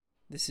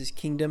This is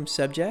Kingdom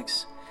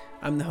Subjects.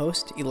 I'm the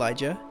host,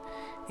 Elijah,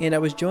 and I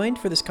was joined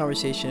for this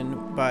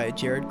conversation by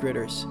Jered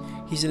Gritters.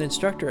 He's an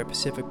instructor at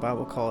Pacific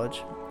Bible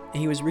College, and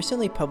he was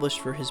recently published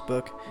for his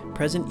book,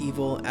 Present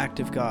Evil,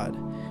 Active God,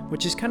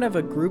 which is kind of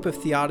a group of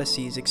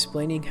theodicies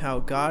explaining how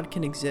God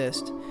can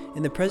exist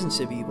in the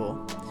presence of evil,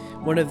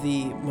 one of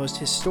the most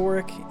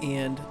historic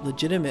and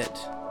legitimate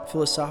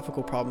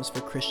philosophical problems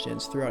for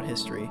Christians throughout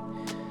history.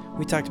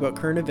 We talked about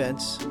current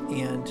events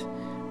and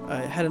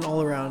had an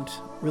all-around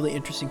really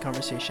interesting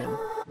conversation.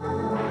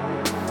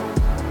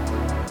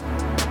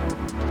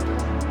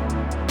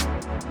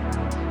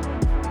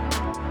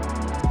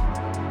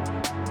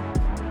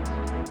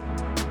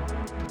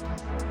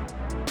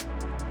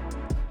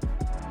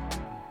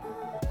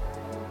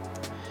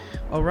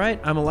 All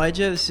right, I'm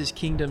Elijah. This is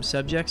Kingdom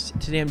Subjects.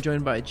 Today I'm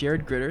joined by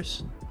Jered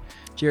Gritters.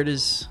 Jered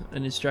is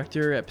an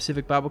instructor at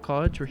Pacific Bible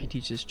College where he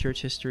teaches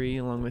church history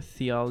along with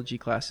theology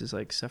classes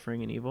like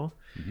Suffering and Evil.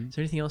 Mm-hmm. Is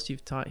there anything else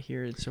you've taught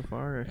here so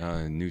far?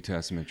 New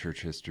Testament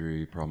church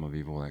history, problem of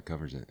evil, that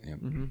covers it. Yep.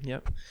 Mm-hmm,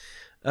 yep.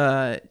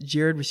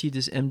 Jered received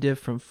his MDiv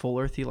from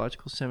Fuller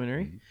Theological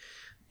Seminary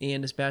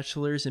and his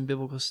bachelor's in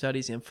biblical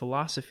studies and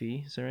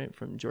philosophy, is that right,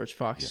 from George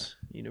Fox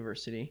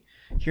University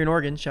here in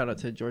Oregon. Shout out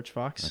to George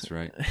Fox. That's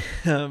right.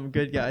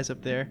 Good guys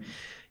up there.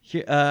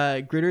 Here,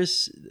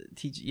 Gritters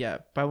teach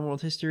Bible and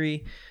world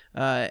history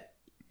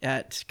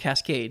at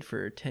Cascade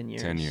for 10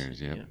 years. 10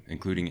 years, yeah,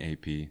 including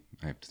AP.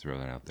 I have to throw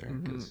that out there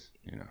because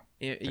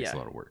it takes a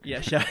lot of work.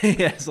 Yeah,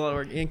 it's a lot of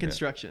work. And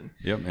construction.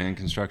 Yep, and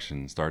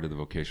construction. Started the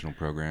vocational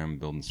program,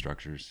 building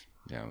structures.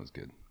 Yeah, it was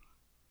good.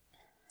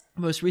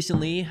 Most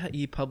recently,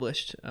 he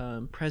published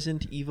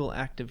Present Evil,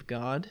 Active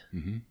God,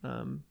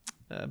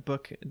 a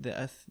book,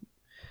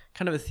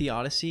 kind of a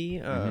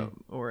theodicy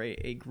or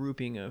a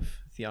grouping of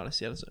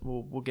theodicy.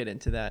 We'll get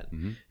into that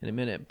in a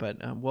minute. But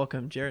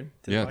welcome, Jered,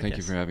 to the podcast. Thank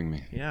you for having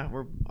me. Yeah,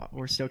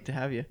 we're stoked to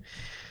have you.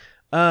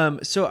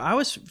 So I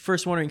was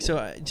first wondering.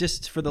 So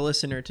just for the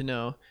listener to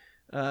know,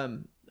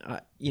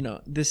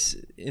 this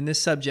in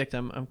this subject,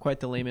 I'm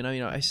quite the layman.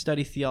 I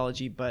study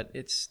theology, but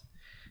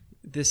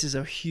this is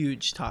a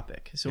huge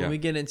topic. So when we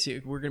get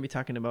into, we're going to be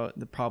talking about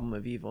the problem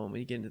of evil, and when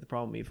you get into the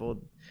problem of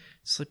evil,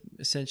 it's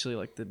essentially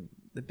like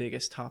the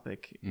biggest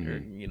topic.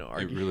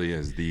 It really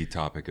is the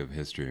topic of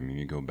history. I mean,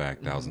 you go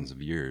back thousands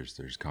of years,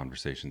 there's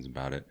conversations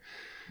about it.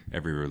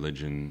 Every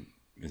religion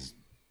is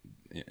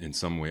in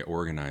some way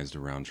organized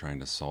around trying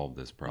to solve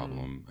this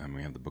problem. And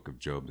we have the book of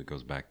Job that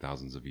goes back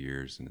thousands of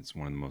years, and it's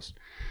one of the most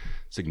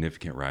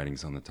significant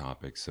writings on the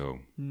topic. So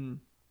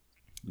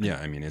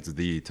it's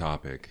the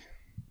topic,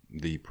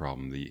 the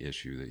problem, the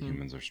issue that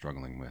humans are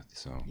struggling with.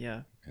 So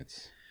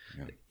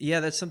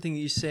that's something that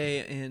you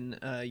say in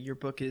your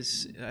book.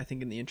 Is, I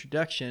think in the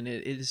introduction,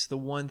 it is the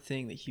one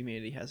thing that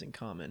humanity has in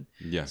common.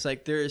 It's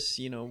like there's,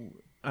 I'm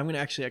going to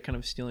actually, I'm kind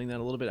of stealing that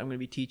a little bit. I'm going to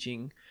be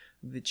teaching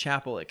the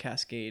chapel at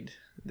Cascade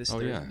this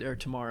Thursday or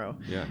tomorrow.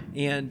 Yeah.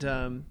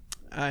 And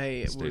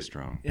stay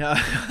strong. Yeah,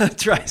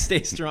 try to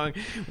stay strong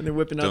when they're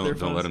whipping out their phones.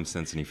 Don't let them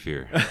sense any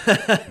fear.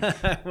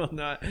 I will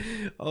not.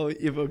 I'll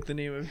evoke the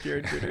name of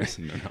Jered Gritters.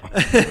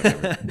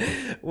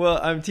 No.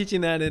 Well, I'm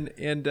teaching that,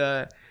 and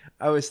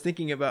I was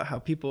thinking about how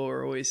people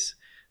are always.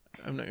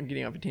 I'm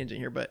getting off a tangent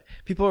here, but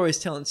people are always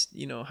telling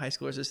high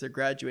schoolers as they're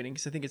graduating,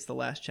 because I think it's the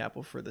last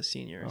chapel for the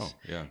seniors. Oh,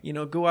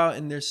 yeah. Go out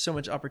and there's so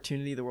much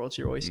opportunity. The world's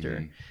your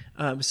oyster.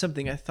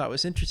 Something I thought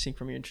was interesting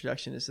from your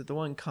introduction is that the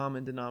one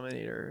common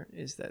denominator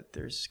is that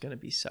there's going to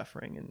be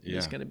suffering and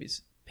there's going to be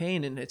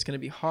pain and it's going to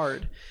be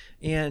hard.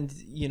 And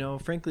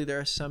frankly, there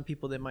are some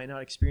people that might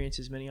not experience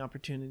as many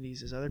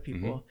opportunities as other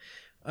people.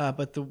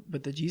 But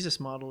the Jesus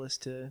model is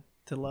to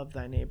love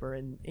thy neighbor,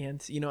 and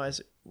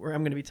as where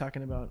I'm going to be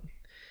talking about.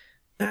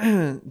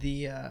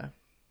 The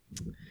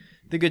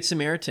Good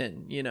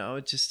Samaritan,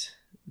 just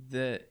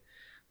the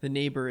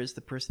neighbor is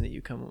the person that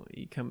you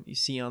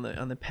see on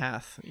the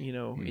path,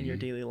 in your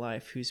daily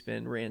life, who's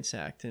been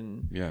ransacked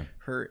and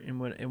hurt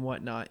and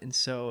whatnot. And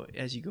so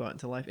as you go out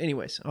into life,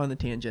 anyways, on the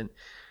tangent,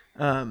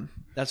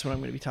 that's what I'm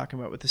going to be talking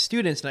about with the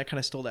students. And I kind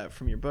of stole that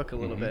from your book a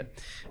little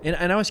bit.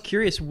 And I was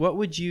curious, what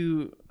would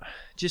you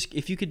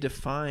if you could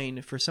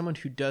define for someone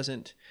who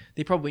doesn't,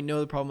 they probably know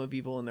the problem of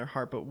evil in their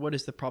heart, but what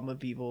is the problem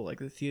of evil, like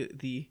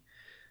the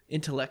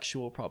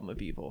intellectual problem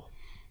of evil?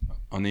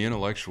 On the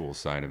intellectual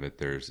side of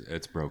it,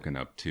 it's broken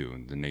up too.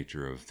 And the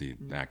nature of the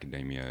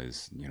academia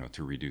is,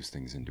 to reduce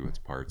things into its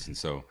parts. And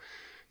so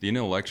the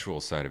intellectual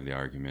side of the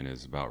argument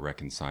is about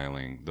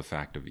reconciling the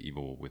fact of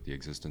evil with the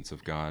existence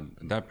of God.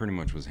 That pretty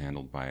much was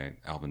handled by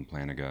Alvin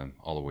Plantinga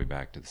all the way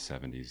back to the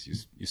 70s.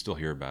 You still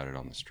hear about it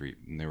on the street,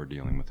 and they were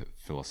dealing with it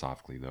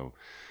philosophically, though.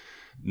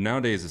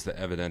 Nowadays, it's the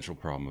evidential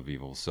problem of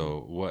evil.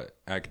 So what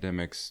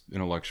academics,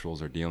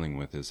 intellectuals are dealing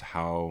with is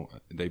how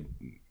they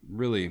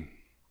really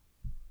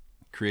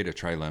create a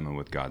trilemma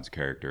with God's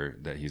character,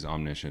 that he's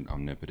omniscient,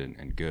 omnipotent,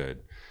 and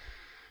good.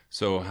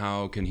 So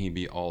how can he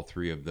be all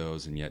three of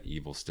those and yet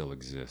evil still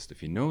exist? If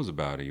he knows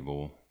about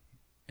evil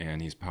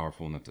and he's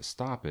powerful enough to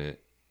stop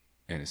it,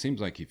 And it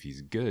seems like if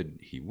he's good,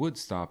 he would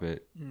stop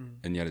it,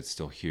 and yet it's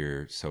still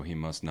here. So he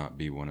must not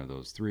be one of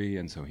those three,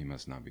 and so he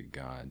must not be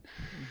God.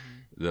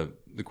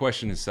 The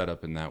question is set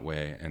up in that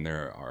way, and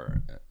there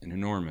are an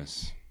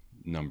enormous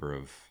number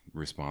of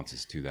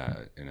responses to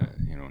that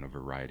in a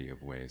variety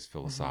of ways: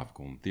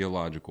 philosophical and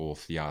theological.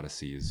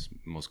 Theodicy is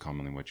most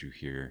commonly what you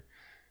hear,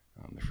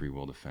 the free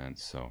will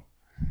defense. So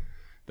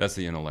that's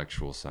the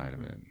intellectual side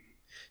of it.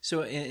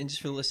 So, and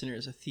just for the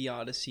listeners, a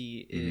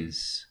theodicy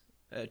is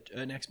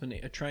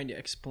trying to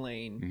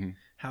explain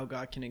how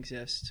God can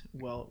exist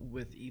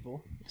with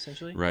evil,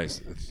 essentially. Right.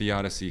 So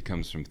theodicy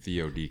comes from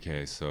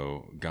theodike.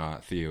 So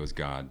God, theo is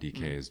God,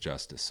 dk is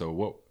justice.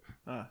 So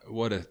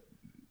what a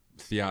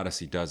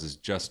theodicy does is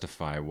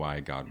justify why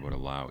God would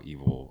allow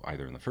evil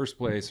either in the first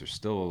place or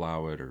still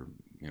allow it, or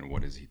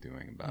what is he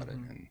doing about it.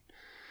 And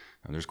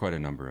there's quite a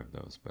number of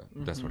those, but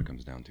that's what it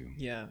comes down to.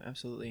 Yeah,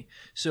 absolutely.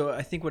 So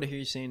I think what I hear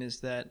you saying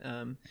is that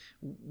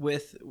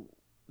with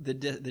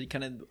the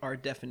kind of our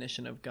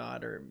definition of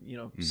God, or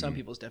some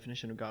people's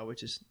definition of God,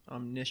 which is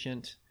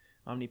omniscient,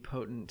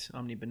 omnipotent,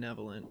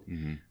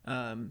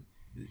 omnibenevolent,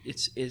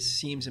 it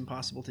seems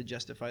impossible to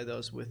justify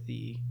those with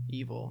the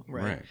evil,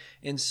 right?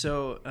 And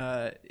so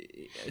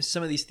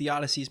some of these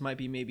theodicies might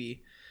be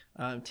maybe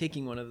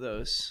taking one of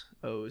those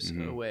O's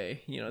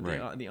away,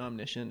 the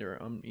omniscient or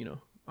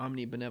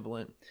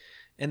omnibenevolent,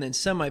 and then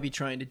some might be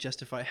trying to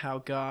justify how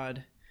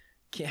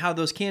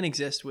those can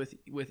exist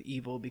with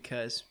evil,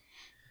 because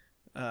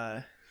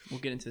we'll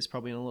get into this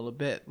probably in a little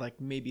bit, like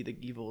maybe the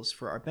evil is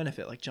for our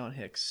benefit, like John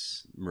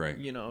Hicks,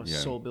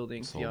 soul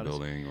building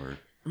or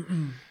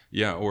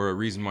or a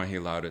reason why he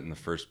allowed it in the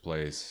first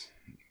place.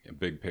 A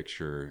big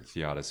picture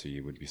theodicy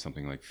would be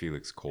something like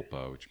Felix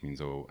culpa, which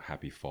means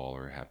happy fall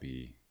or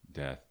happy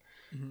death,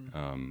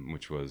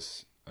 which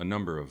was a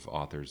number of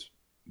authors,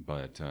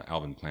 but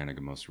Alvin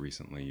Plantinga most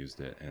recently used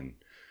it. And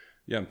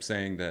I'm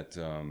saying that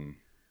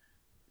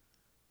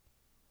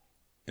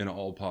in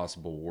all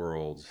possible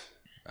worlds,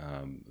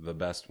 the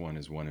best one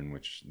is one in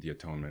which the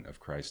atonement of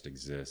Christ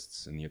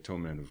exists, and the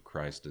atonement of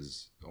Christ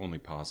is only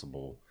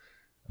possible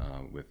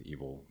with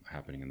evil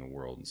happening in the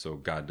world. And so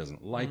God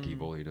doesn't like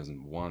evil, he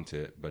doesn't want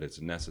it, but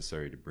it's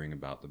necessary to bring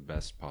about the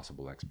best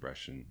possible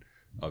expression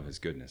of his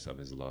goodness, of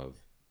his love,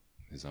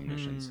 his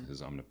omniscience,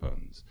 his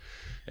omnipotence.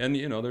 And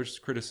there's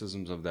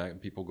criticisms of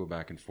that. People go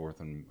back and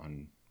forth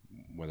on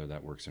whether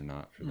that works or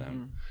not for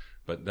them.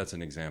 But that's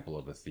an example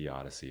of a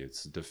theodicy.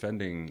 It's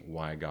defending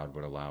why God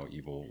would allow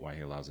evil, why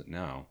he allows it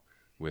now,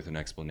 with an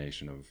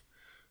explanation of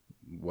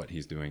what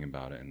he's doing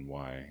about it and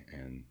why,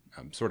 and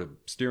sort of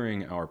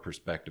steering our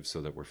perspective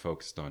so that we're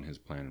focused on his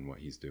plan and what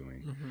he's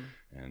doing.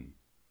 And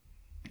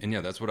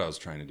that's what I was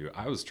trying to do.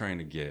 I was trying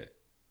to get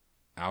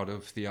out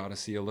of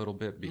theodicy a little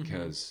bit,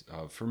 because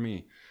for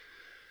me,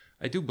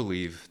 I do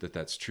believe that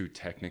that's true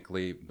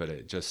technically, but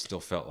it just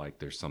still felt like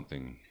there's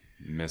something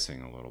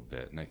missing a little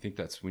bit. And I think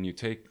that's when you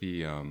take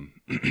the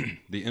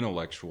the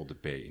intellectual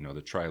debate,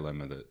 the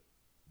trilemma that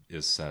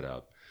is set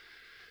up,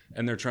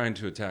 and they're trying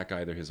to attack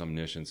either his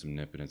omniscience,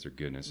 omnipotence, or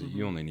goodness.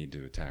 You only need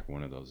to attack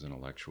one of those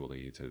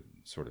intellectually to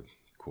sort of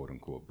quote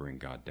unquote bring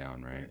God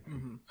down, right?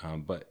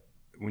 But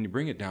when you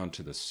bring it down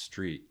to the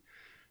street,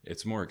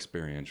 it's more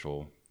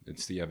experiential.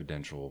 It's the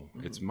evidential.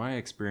 It's my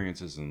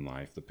experiences in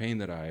life, the pain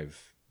that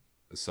I've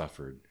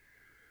suffered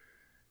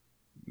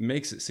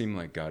makes it seem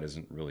like God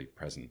isn't really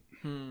present.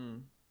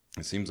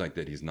 It seems like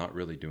that he's not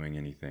really doing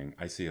anything.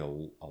 I see a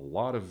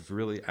lot of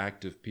really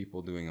active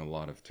people doing a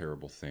lot of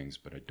terrible things,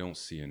 but I don't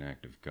see an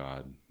active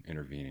God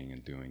intervening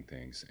and doing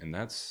things. And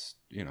that's,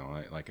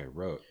 like I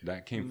wrote,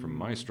 that came from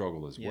my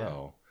struggle as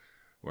well,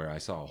 where I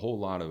saw a whole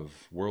lot of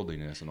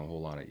worldliness and a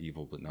whole lot of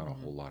evil, but not a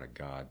whole lot of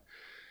God.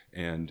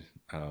 And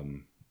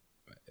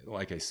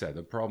like I said,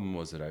 the problem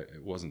was that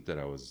it wasn't that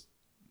I was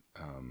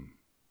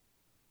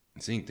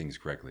seeing things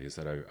correctly, is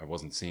that I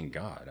wasn't seeing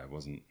God.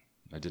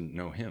 I didn't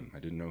know him. I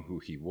didn't know who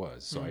he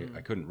was. So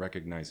I couldn't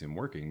recognize him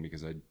working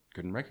because I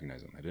couldn't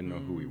recognize him. I didn't know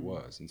who he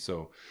was. And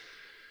so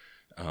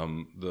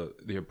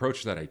the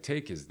approach that I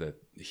take is that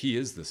he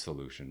is the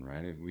solution,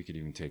 right? We could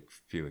even take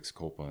Felix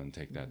culpa and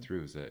take that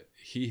through, is that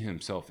he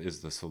himself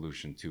is the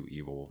solution to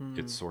evil.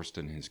 It's sourced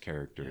in his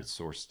character. It's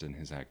sourced in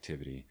his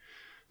activity.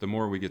 The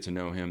more we get to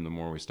know him, the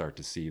more we start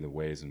to see the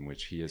ways in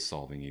which he is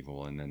solving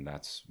evil, and then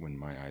that's when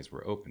my eyes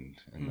were opened,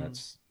 and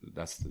that's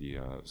the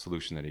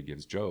solution that he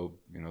gives Job,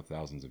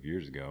 thousands of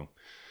years ago,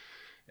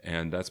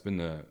 and that's been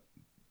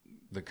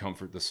the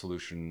comfort, the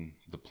solution,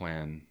 the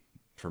plan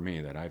for me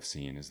that I've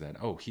seen, is that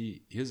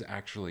he is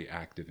actually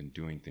active in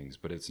doing things,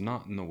 but it's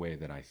not in the way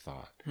that I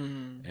thought.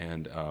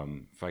 And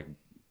if I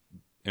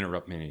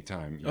interrupt me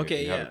anytime,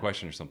 you have a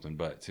question or something,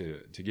 but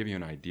to give you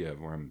an idea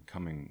of where I'm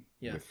coming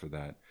with for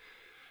that.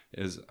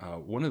 Is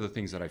one of the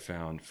things that I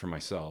found for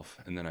myself,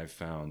 and then I've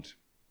found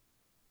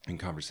in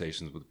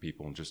conversations with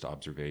people and just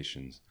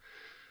observations,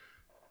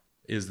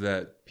 is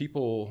that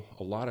people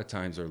a lot of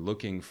times are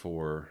looking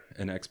for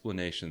an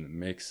explanation that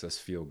makes us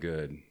feel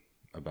good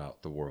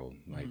about the world.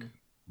 Like,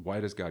 why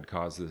does God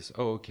cause this?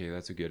 Oh, okay,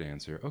 that's a good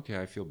answer. Okay,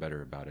 I feel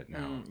better about it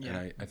now.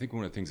 And I think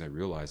one of the things I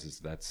realize is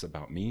that's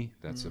about me.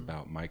 That's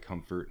about my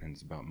comfort, and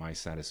it's about my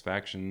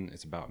satisfaction.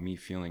 It's about me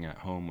feeling at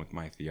home with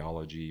my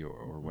theology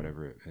or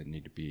whatever it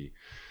need to be.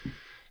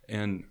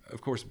 And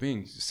of course,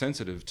 being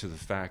sensitive to the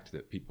fact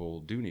that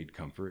people do need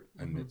comfort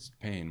amidst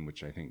pain,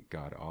 which I think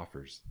God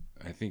offers.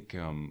 I think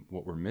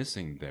what we're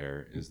missing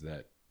there is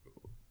that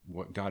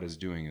what God is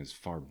doing is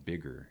far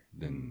bigger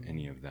than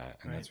any of that.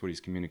 And that's what he's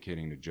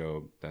communicating to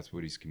Job. That's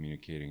what he's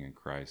communicating in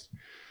Christ.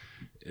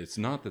 It's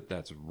not that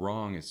that's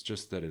wrong. It's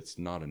just that it's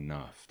not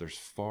enough. There's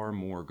far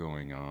more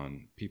going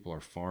on. People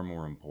are far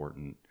more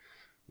important.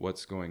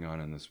 What's going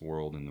on in this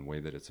world and the way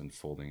that it's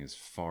unfolding is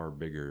far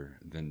bigger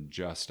than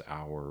just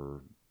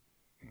our,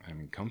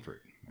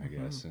 comfort, I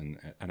guess. And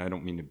I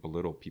don't mean to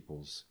belittle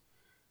people's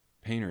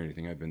pain or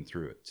anything. I've been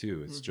through it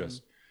too. It's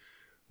just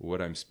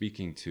what I'm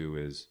speaking to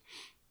is,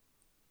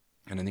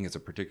 and I think it's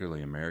a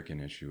particularly American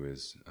issue,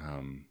 is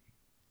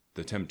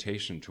the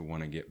temptation to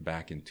want to get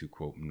back into,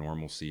 quote,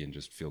 normalcy and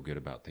just feel good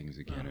about things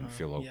again and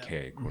feel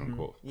okay, quote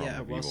unquote. Yeah,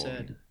 well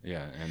said.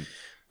 And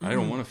I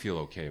don't want to feel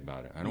okay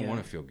about it. I don't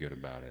want to feel good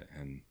about it.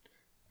 And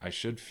I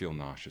should feel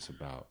nauseous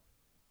about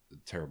the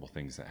terrible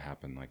things that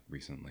happened like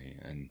recently.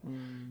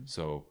 And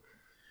so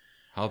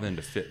how then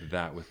to fit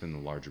that within the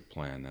larger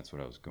plan? That's what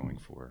I was going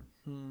for.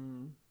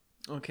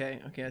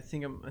 Okay. I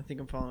think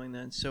I'm following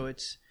that. So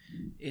it's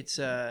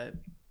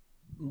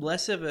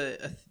less of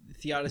a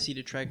theodicy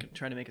to try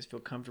to make us feel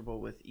comfortable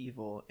with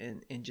evil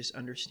and just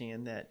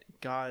understand that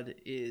God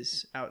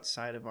is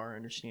outside of our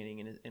understanding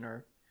and in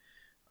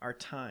our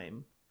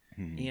time,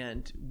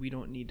 and we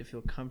don't need to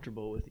feel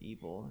comfortable with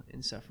evil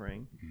and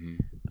suffering.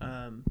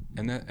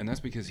 And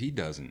that's because he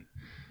doesn't,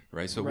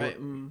 right?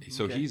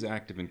 So he's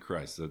active in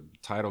Christ. The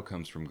title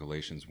comes from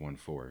Galatians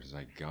 1:4. It's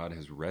like God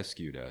has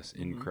rescued us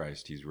in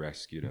Christ. He's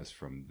rescued us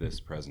from this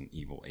present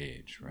evil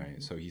age,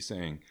 right? So he's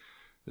saying,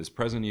 this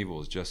present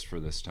evil is just for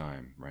this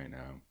time right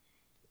now.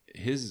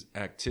 His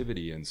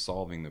activity in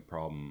solving the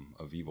problem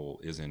of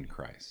evil is in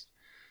Christ.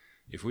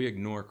 If we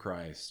ignore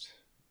Christ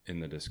in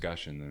the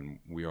discussion, then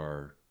we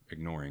are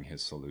ignoring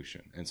his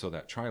solution. And so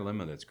that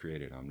trilemma that's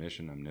created,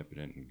 omniscient,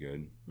 omnipotent, and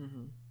good,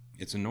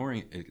 it's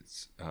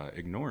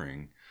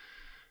ignoring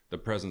the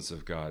presence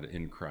of God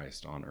in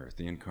Christ on earth,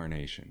 the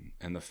incarnation,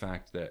 and the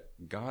fact that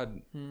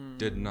God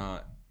did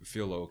not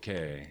feel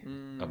okay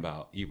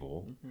about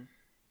evil.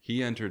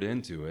 He entered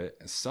into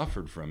it,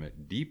 suffered from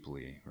it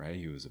deeply, right?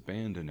 He was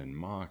abandoned and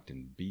mocked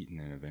and beaten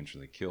and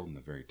eventually killed in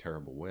a very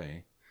terrible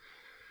way.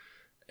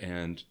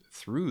 And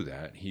through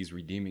that, he's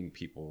redeeming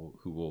people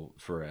who will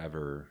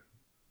forever,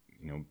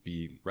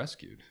 be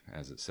rescued,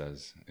 as it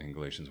says in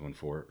Galatians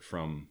 1:4,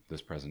 from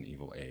this present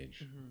evil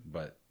age.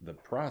 But the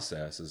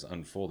process is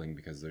unfolding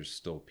because there's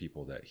still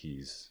people that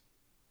he's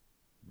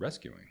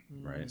rescuing,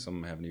 right?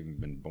 Some haven't even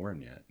been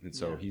born yet. And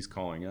so he's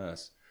calling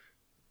us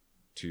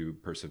to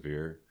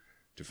persevere,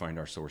 to find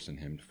our source in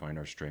him, to find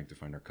our strength, to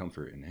find our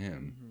comfort in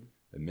him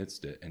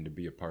amidst it, and to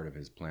be a part of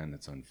his plan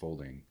that's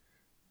unfolding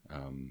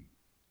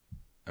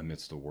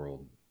amidst the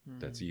world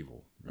that's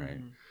evil,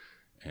 right?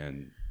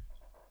 And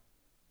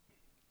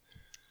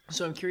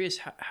so I'm curious,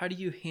 how do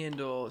you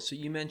handle, so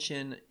you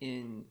mentioned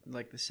in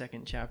like the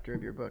second chapter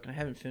of your book, and I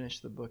haven't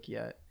finished the book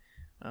yet,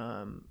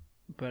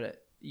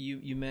 but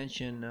you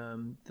mentioned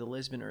the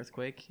Lisbon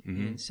earthquake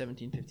in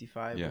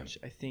 1755, which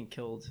I think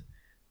killed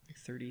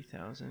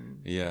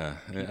 30,000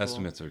 people.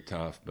 Estimates are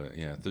tough, but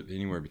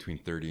anywhere between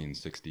 30 and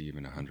 60,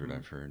 even 100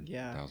 I've heard.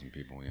 1,000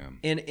 people.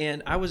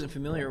 And I wasn't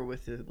familiar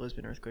with the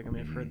Lisbon earthquake. I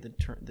mean, I've heard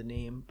the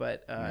name,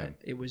 but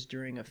it was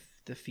during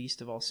the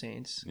Feast of All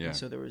Saints, and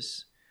so there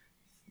was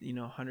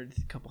a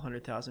couple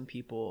 100,000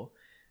 people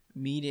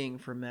meeting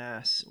for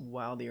mass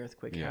while the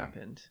earthquake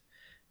happened.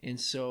 And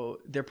so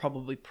they're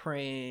probably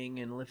praying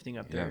and lifting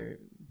up their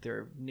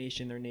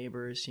nation, their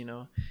neighbors,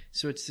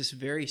 so it's this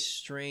very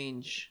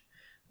strange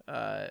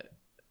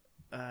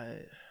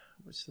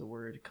what's the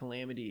word,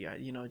 calamity, that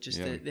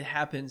it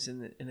happens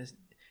in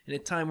a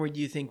time where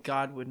you think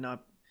God would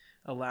not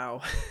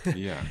allow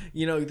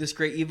this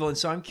great evil. And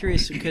so I'm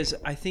curious, because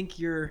I think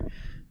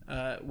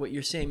what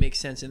you're saying makes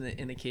sense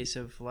in the case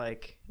of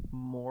like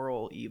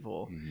moral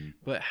evil,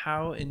 but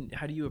how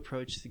do you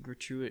approach the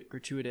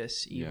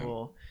gratuitous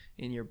evil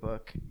in your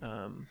book?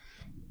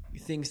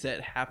 Things that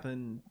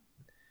happen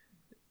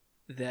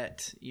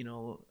that,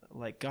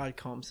 like God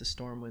calms the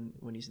storm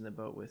when he's in the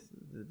boat with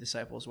the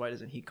disciples. Why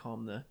doesn't he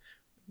calm the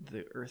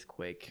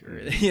earthquake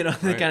or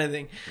that kind of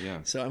thing?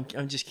 So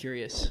I'm just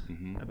curious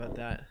about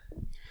that.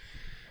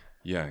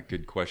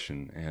 Good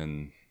question.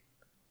 And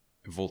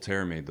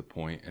Voltaire made the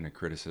point in a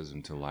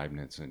criticism to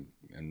Leibniz, and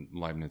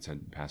Leibniz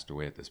had passed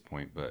away at this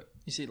point, but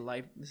you say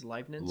Leibniz?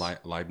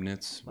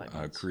 Leibniz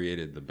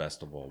created the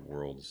best of all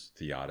worlds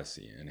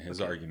theodicy, and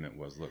his argument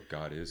was, look,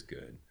 God is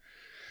good.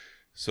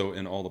 So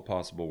in all the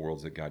possible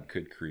worlds that God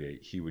could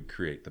create, he would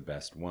create the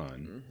best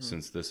one. Mm-hmm.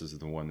 Since this is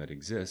the one that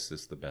exists,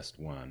 it's the best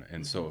one.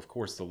 And so, of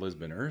course, the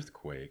Lisbon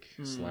earthquake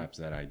slaps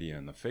that idea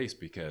in the face,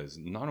 because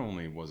not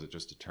only was it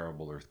just a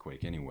terrible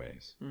earthquake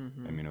anyways,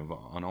 I mean,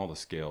 on all the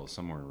scales,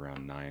 somewhere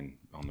around 9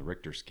 on the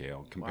Richter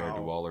scale, compared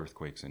to all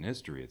earthquakes in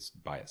history, it's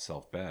by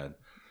itself bad.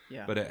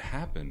 Yeah. But it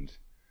happened.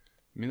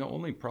 I mean, the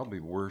only probably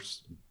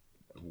worst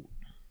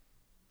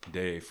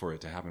day for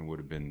it to happen would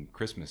have been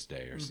Christmas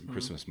Day or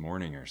Christmas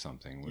morning or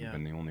something. Would have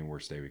been the only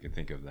worst day we could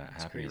think of that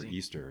happening, or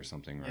Easter or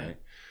something, right?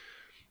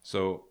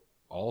 So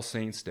All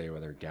Saints Day, where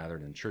they're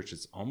gathered in church,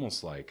 it's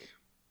almost like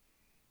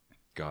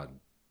God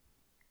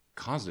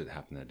caused it to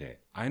happen that day.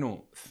 I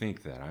don't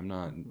think that. I'm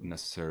not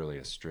necessarily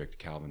a strict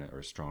Calvinist or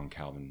a strong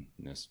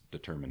Calvinist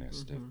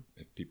determinist.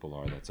 If people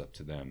are, that's up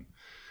to them.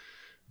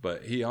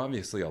 But he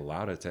obviously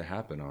allowed it to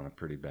happen on a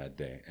pretty bad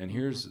day. And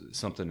here's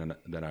something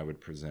that I would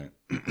present.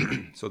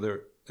 So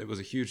it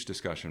was a huge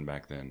discussion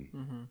back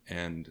then.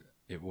 And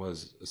it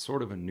was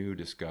sort of a new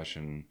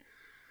discussion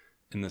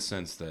in the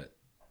sense that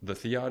the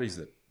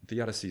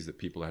theodicies that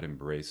people had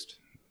embraced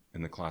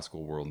in the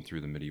classical world and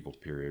through the medieval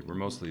period were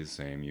mostly the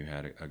same. You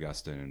had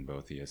Augustine and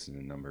Boethius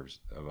and a number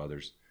of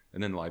others.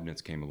 And then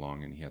Leibniz came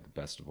along, and he had the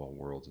best of all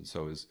worlds. And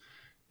so is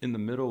in the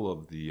middle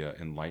of the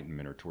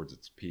Enlightenment, or towards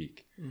its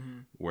peak,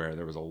 where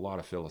there was a lot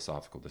of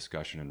philosophical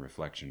discussion and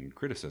reflection and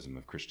criticism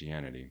of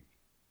Christianity.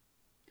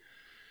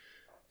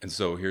 And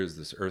so here's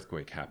this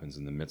earthquake happens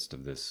in the midst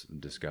of this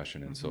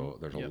discussion. And so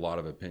there's a lot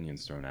of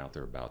opinions thrown out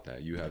there about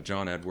that. You have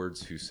John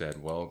Edwards, who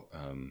said, well,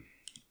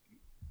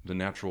 the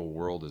natural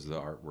world is the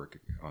artwork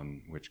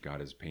on which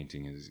God is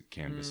painting his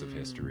canvas of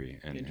history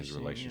and his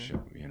relationship,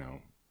 you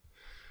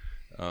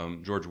know.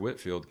 George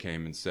Whitefield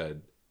came and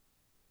said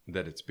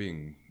that it's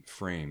being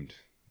framed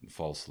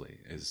falsely.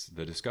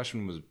 The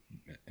discussion was,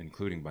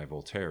 including by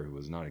Voltaire, who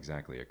was not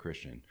exactly a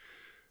Christian,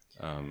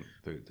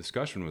 the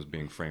discussion was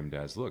being framed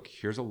as, look,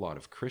 here's a lot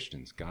of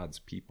Christians, God's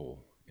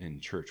people in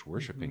church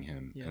worshiping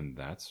him, and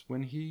that's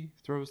when he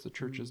throws the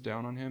churches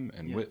down on him.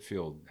 And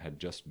Whitefield had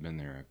just been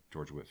there,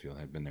 George Whitefield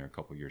had been there a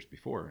couple years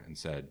before, and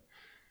said,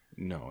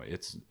 no,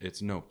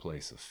 it's no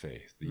place of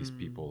faith. These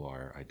people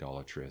are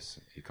idolatrous.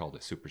 He called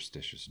it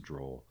superstitious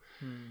droll.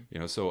 You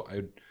know, so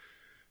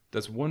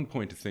that's one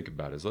point to think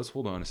about, is let's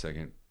hold on a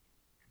second.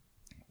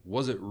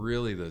 Was it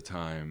really the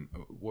time?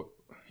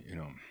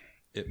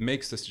 It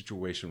makes the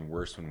situation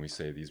worse when we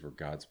say these were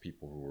God's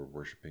people who were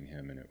worshiping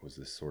him, and it was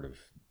this sort of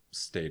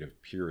state of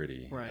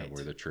purity,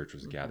 where the church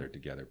was gathered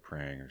together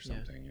praying or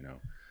something, you know.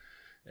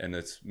 And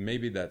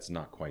maybe that's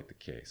not quite the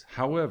case.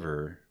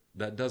 However,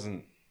 that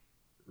doesn't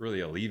really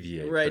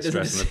alleviate the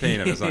stress and the pain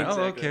of it. It's like,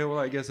 exactly. Oh, okay, well,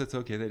 I guess it's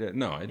okay they did.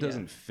 No, it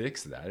doesn't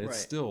fix that. It's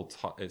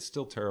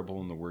still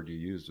terrible, and the word you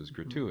used was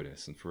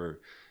gratuitous. And for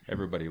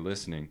everybody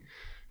listening,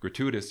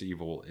 gratuitous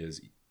evil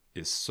is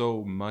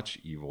so much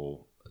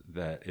evil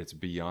that it's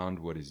beyond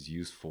what is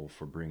useful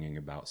for bringing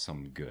about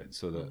some good.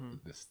 So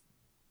this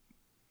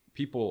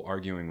people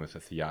arguing with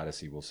a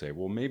theodicy will say,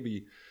 well,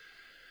 maybe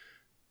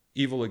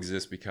evil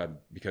exists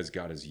because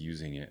God is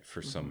using it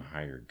for some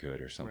higher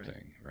good or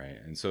something, right?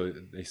 And so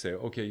they say,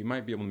 okay, you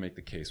might be able to make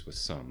the case with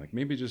some, like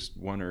maybe just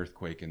one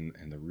earthquake and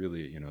the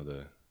really, you know,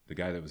 the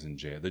guy that was in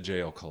jail, the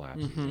jail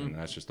collapses, and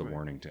that's just a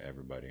warning to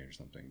everybody or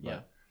something.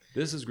 But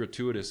this is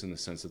gratuitous in the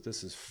sense that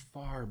this is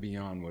far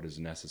beyond what is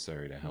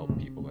necessary to help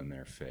people in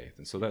their faith.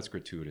 And so that's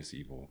gratuitous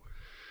evil.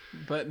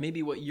 But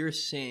maybe what you're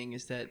saying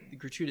is that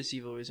gratuitous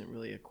evil isn't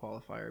really a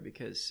qualifier,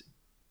 because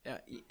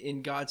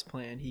in God's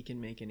plan, he can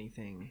make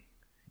anything.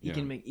 He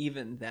can make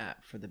even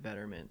that for the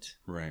betterment.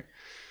 Right.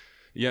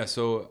 Yeah,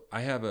 so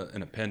I have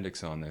an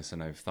appendix on this,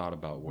 and I've thought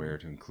about where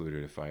to include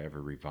it if I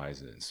ever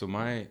revise it. So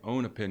my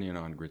own opinion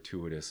on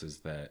gratuitous is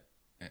that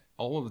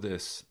all of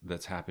this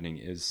that's happening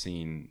is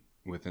seen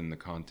within the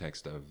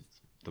context of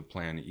the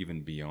plan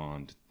even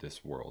beyond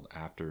this world,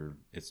 after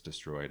it's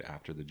destroyed,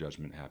 after the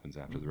judgment happens,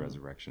 after the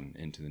resurrection,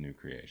 into the new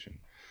creation.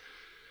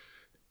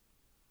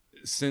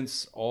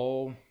 Since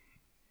all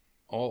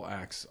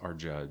acts are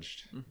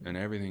judged and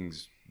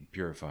everything's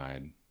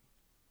purified,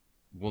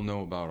 we'll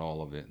know about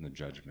all of it in the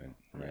judgment,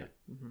 right?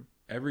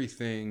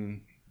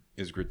 Everything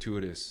is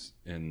gratuitous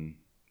in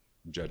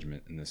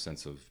judgment in the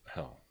sense of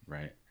hell,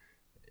 right?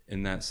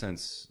 In that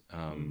sense,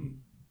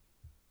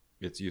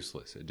 it's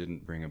useless. It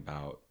didn't bring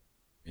about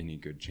any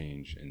good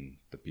change in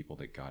the people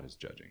that God is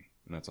judging.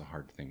 And that's a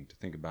hard thing to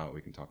think about.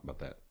 We can talk about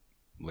that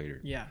later.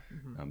 Yeah.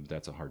 But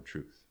that's a hard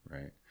truth,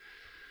 right?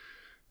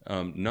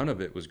 None of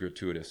it was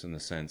gratuitous in the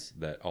sense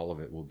that all of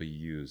it will be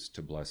used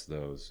to bless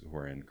those who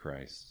are in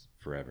Christ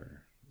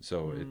forever.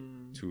 So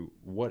to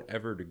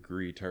whatever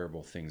degree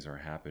terrible things are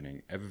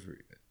happening,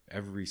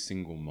 every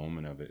single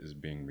moment of it is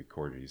being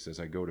recorded. He says,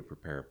 I go to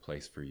prepare a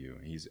place for you.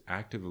 He's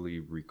actively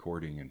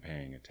recording and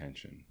paying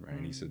attention, right?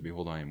 And he said,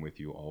 behold, I am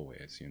with you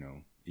always, you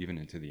know, even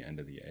into the end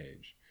of the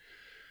age.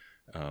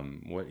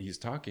 What he's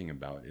talking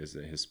about is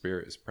that his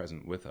Spirit is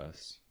present with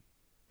us,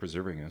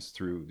 preserving us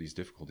through these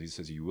difficulties. He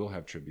says, you will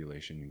have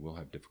tribulation, you will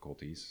have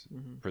difficulties,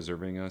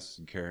 preserving us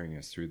and carrying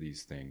us through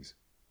these things,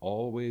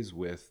 always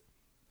with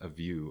a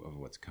view of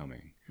what's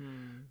coming,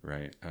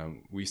 right?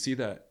 We see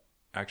that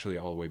actually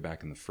all the way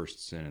back in the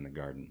first sin in the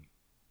garden.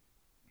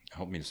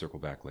 Help me to circle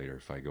back later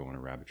if I go on a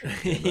rabbit trail.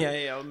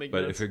 Okay? I'll make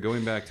But notes. if you're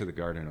going back to the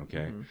garden,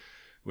 okay,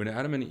 when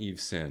Adam and Eve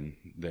sin,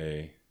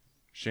 they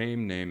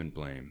shame, name, and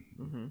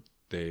blame.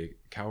 They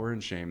cower in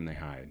shame and they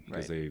hide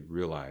because they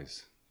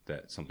realize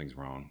that something's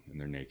wrong and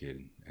they're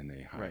naked and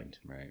they hide,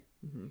 right?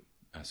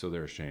 So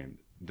they're ashamed.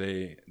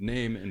 They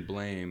name and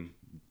blame.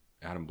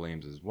 Adam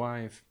blames his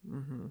wife,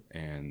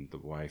 and the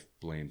wife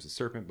blames the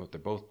serpent, but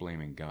they're both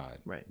blaming God.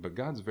 Right. But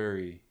God's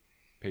very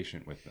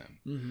patient with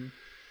them.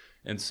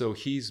 And so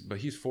he's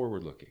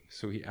forward looking.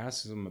 So he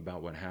asks them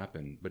about what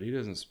happened, but he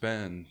doesn't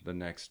spend the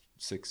next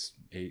 6,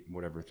 8,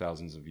 whatever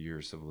thousands of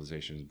years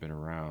civilization has been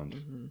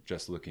around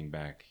just looking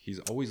back. He's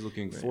always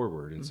looking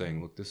forward and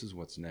saying, look, this is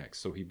what's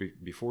next. So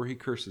before he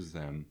curses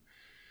them,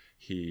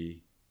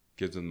 he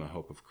gives them the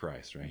hope of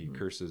Christ, right? He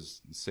curses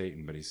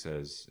Satan, but he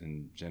says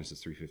in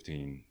Genesis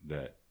 3:15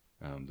 that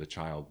the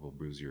child will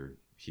bruise your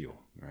heel,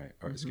 right?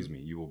 Or excuse me,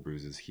 you will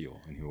bruise his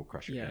heel and he will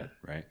crush your head,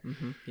 right?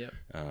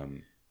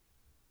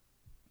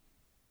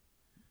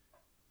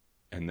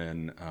 And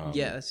then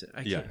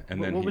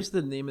and then what was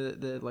the name of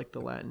the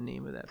Latin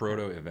name of that?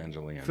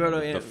 Proto-evangelium.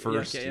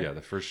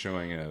 The first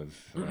showing of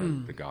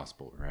the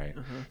gospel, right?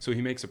 So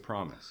he makes a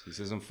promise. He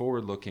says, I'm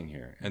forward looking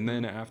here. And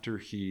then after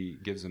he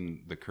gives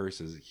them the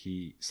curses,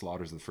 he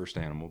slaughters the first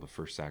animal, the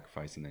first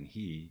sacrifice, and then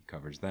he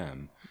covers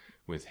them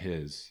with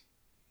his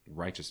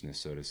righteousness,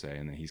 so to say,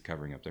 and then he's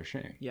covering up their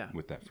shame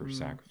with that first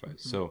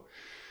sacrifice. So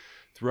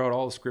throughout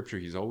all of Scripture,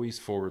 he's always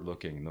forward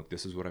looking. Look,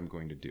 this is what I'm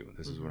going to do.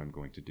 This is what I'm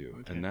going to do.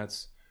 Okay. And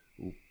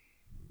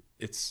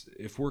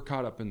if we're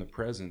caught up in the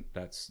present,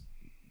 that's,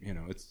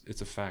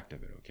 it's a fact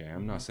of it. Okay.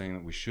 I'm not saying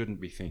that we shouldn't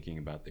be thinking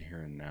about the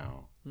here and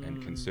now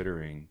and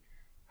considering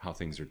how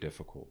things are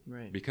difficult,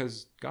 right?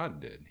 Because God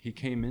did. He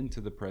came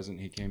into the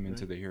present. He came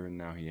into the here and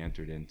now. He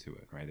entered into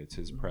it, right? It's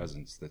his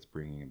presence that's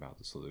bringing about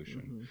the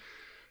solution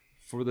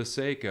for the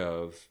sake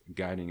of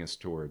guiding us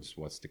towards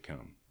what's to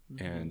come.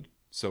 And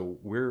so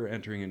we're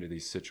entering into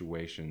these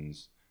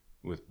situations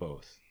with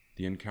both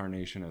the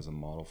incarnation as a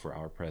model for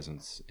our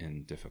presence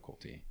in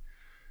difficulty,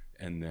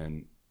 and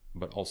then,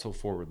 but also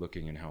forward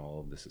looking in how all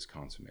of this is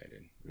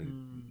consummated.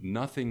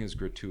 Nothing is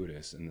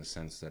gratuitous in the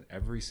sense that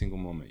every single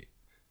moment,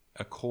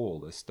 a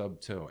cold, a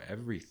stubbed toe,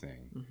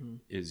 everything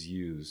is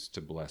used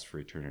to bless for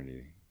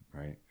eternity,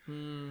 right?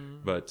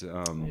 But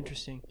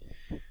interesting.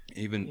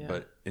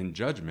 But in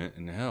judgment,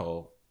 in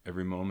hell,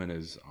 every moment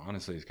is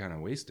kind of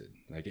wasted.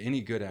 Like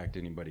any good act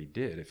anybody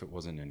did, if it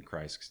wasn't in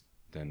Christ,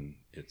 then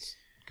it's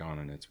gone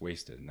and it's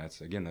wasted. And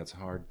that's a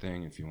hard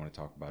thing. If you want to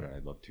talk about it,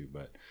 I'd love to,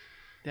 but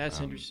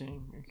that's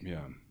interesting. Okay.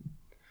 Yeah.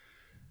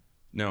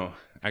 No,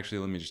 actually,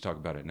 let me just talk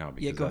about it now,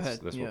 because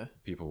that's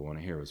what people want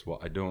to hear is, well,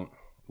 I don't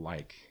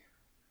like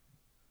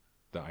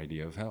the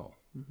idea of hell.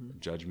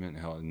 Judgment,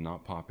 hell,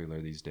 not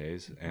popular these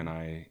days. And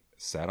I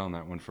sat on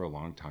that one for a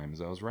long time as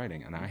I was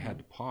writing, and I had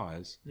to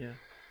pause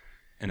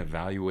and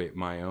evaluate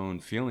my own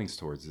feelings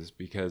towards this,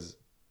 because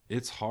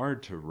it's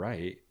hard to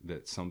write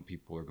that some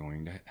people are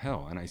going to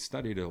hell. And I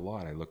studied it a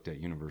lot. I looked at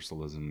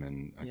universalism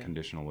and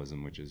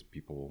conditionalism, which is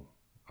people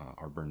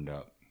are burned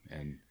up.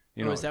 And,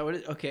 is that what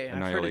it is? Okay.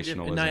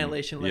 Annihilationism.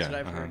 Annihilation, that's what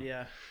I've heard,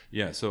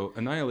 Yeah, so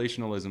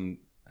annihilationism,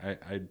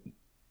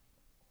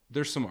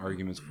 there's some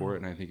arguments for it,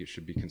 and I think it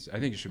should be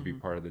be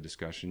part of the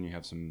discussion. You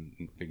have some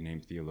big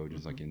name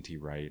theologians like N.T.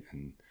 Wright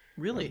and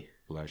really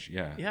Blesch.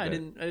 I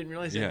didn't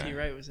realize N.T.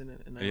 Wright was in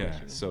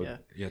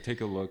it. Take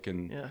a look,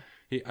 and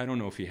I don't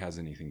know if he has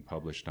anything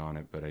published on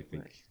it, but I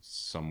think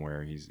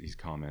somewhere he's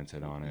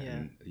commented on it.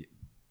 And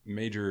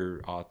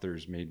major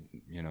authors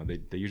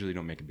they usually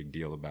don't make a big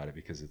deal about it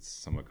because it's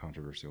somewhat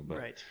controversial,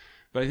 but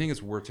I think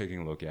it's worth taking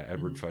a look at.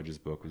 Edward Fudge's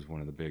book was one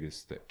of the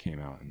biggest that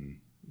came out, and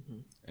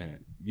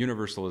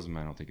universalism,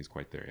 I don't think is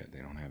quite there yet. They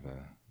don't have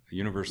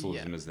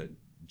universalism is that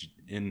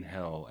in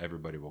hell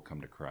everybody will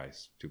come to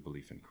Christ, to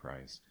belief in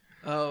Christ.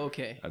 Oh,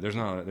 okay. There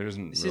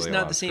isn't. This is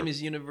not the same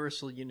as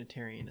universal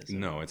Unitarianism.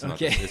 No, it's not.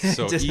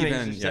 So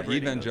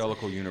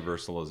evangelical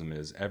universalism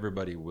is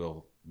everybody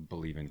will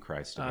believe in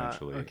Christ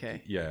eventually.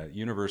 Okay. Yeah,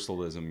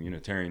 universalism,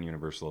 Unitarian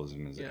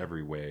universalism is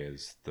every way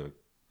is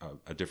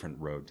a different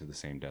road to the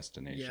same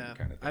destination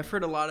kind of thing. I've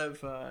heard a lot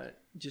of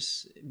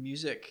just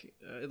music,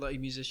 like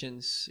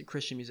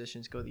Christian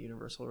musicians go the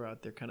universal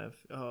route. They're kind of,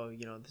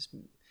 this.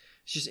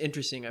 It's just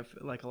interesting. I've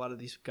like a lot of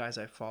these guys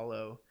I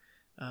follow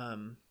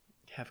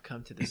have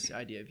come to this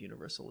idea of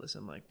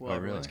universalism. Like, well,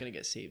 everyone's going to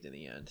get saved in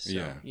the end.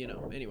 So,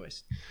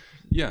 anyways.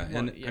 Yeah,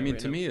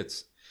 to me,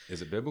 is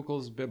it biblical?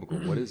 Is it biblical?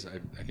 What is?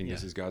 I think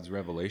this is God's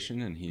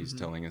revelation, and He's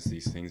telling us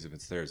these things. If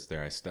it's there, it's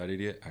there. I studied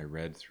it. I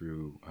read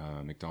through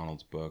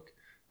McDonald's book.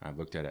 I've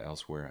looked at it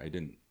elsewhere. I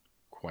didn't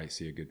quite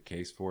see a good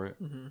case for it.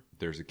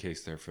 There's a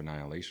case there for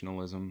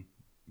annihilationism.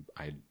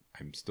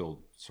 I'm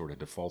still sort of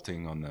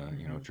defaulting on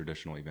the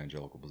traditional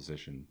evangelical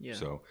position.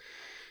 So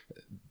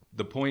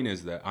the point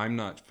is that I'm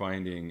not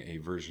finding a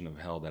version of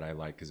hell that I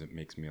like because it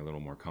makes me a little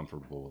more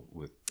comfortable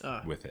with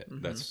it.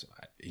 Mm-hmm. That's,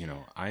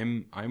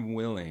 I'm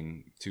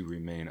willing to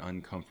remain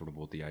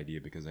uncomfortable with the idea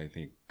because I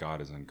think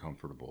God is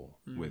uncomfortable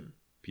with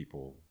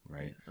people,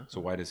 right? Yeah. So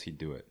why does he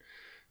do it?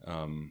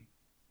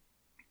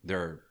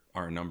 There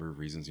are a number of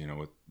reasons,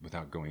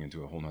 without going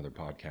into a whole nother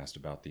podcast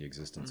about the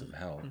existence of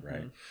hell,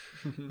 right?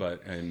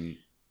 But, and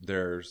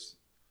there's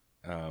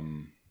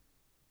the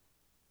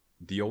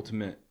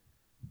ultimate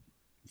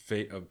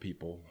fate of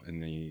people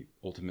and the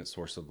ultimate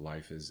source of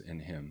life is in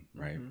him,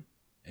 right?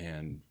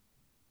 And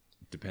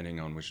depending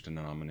on which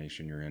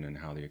denomination you're in and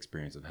how the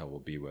experience of hell will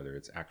be, whether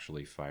it's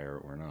actually fire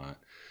or not,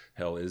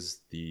 hell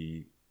is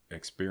the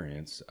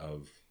experience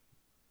of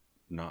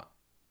not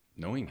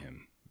knowing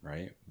him,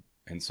 right?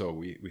 And so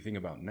we think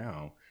about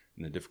now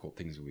and the difficult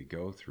things that we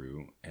go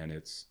through, and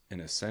it's in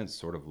a sense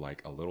sort of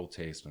like a little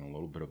taste and a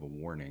little bit of a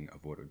warning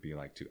of what it would be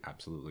like to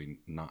absolutely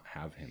not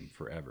have him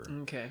forever.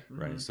 Okay.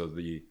 Right. So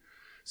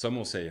some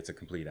will say it's a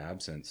complete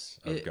absence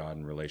of God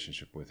and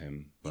relationship with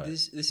him. But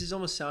this is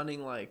almost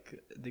sounding like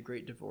The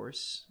Great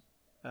Divorce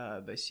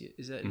by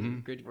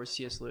Great Divorce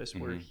C.S. Lewis,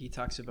 where he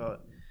talks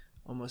about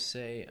almost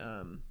say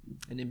an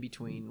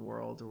in-between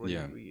world, or what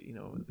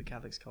the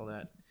Catholics call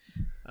that.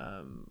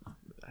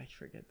 I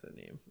forget the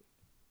name.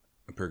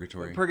 A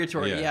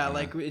purgatory. Yeah.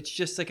 Like it's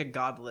just like a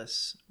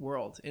godless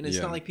world, and it's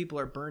not like people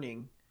are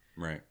burning,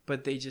 right?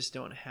 But they just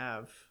don't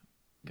have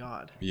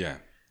God. Yeah.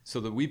 So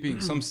the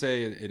weeping, some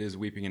say it is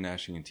weeping and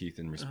gnashing of teeth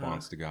in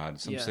response to God.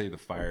 Some say the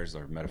fires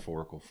are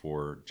metaphorical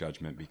for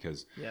judgment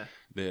because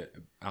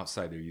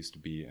outside there used to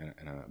be a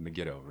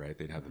Megiddo, right?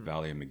 They'd have the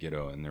Valley of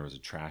Megiddo, and there was a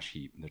trash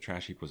heap. The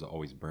trash heap was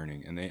always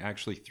burning, and they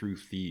actually threw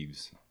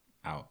thieves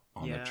out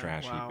on the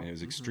trash heap, and it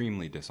was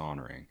extremely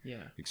dishonoring,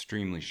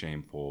 extremely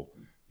shameful.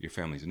 Your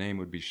family's name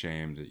would be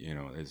shamed,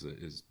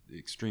 is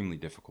extremely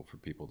difficult for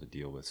people to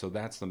deal with. So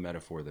that's the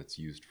metaphor that's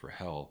used for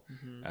hell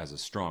as a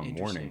strong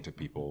warning to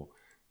people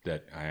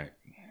that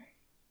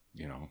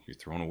you're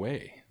thrown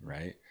away,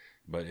 right?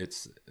 But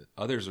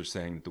others are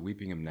saying that the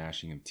weeping and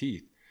gnashing of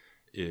teeth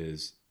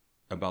is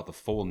about the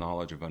full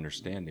knowledge of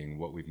understanding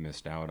what we've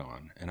missed out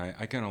on. And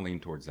I kind of lean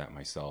towards that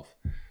myself,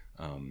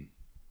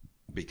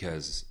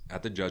 because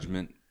at the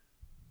judgment,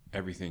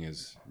 everything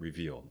is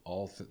revealed.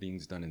 All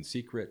things done in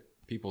secret,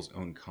 people's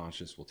own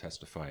conscience will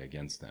testify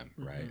against them,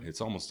 right?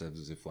 It's almost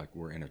as if like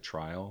we're in a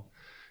trial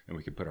and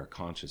we could put our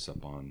conscience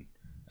up on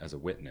as a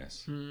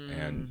witness,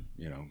 and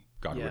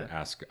God would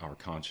ask our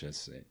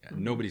conscience.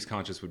 Nobody's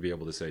conscience would be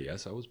able to say,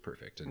 yes, I was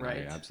perfect and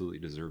I absolutely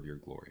deserve your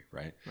glory,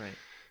 right?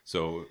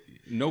 So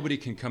nobody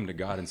can come to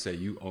God and say,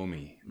 you owe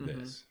me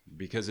this,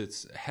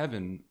 because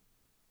heaven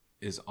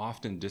is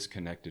often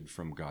disconnected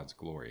from God's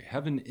glory.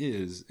 Heaven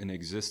is an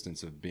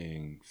existence of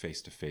being face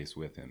to face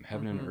with him.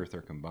 Heaven and earth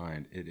are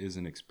combined. It is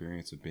an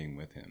experience of being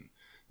with him.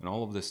 And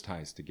all of this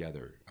ties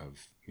together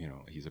of,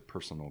 he's a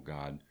personal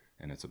God,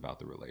 and it's about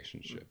the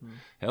relationship.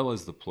 Hell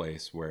is the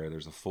place where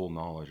there's a full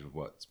knowledge of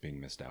what's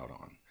being missed out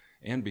on,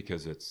 and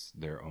because it's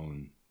their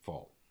own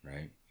fault,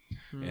 right?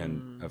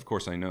 And of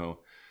course, I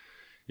know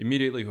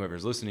immediately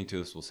whoever's listening to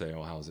this will say,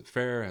 oh, how is it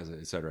fair,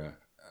 et cetera.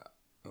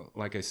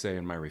 Like I say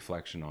in my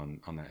reflection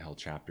on that hell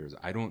chapters,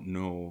 I don't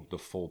know the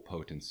full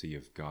potency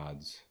of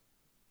God's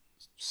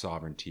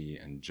sovereignty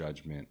and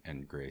judgment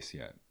and grace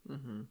yet.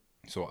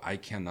 So I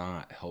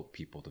cannot help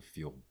people to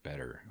feel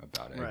better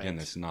about it. Right. Again,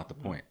 that's not the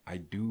point. I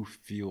do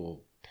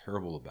feel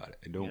terrible about it.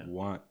 I don't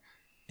want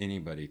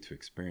anybody to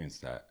experience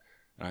that.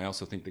 And I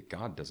also think that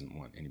God doesn't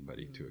want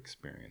anybody to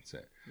experience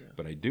it.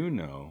 But I do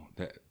know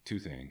that two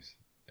things.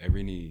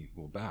 Every knee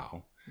will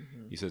bow.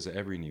 He says that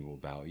every knee will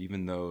bow,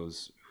 even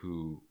those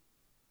who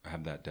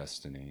have that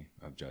destiny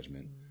of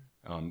judgment.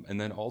 And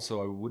then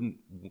also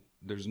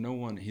there's no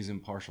one, he's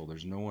impartial.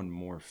 There's no one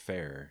more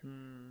fair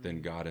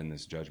than God in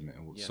this judgment.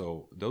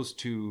 So those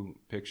two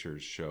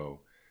pictures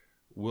show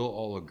we'll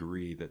all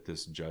agree that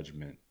this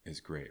judgment is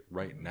great.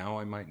 Right now,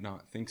 I might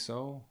not think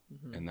so.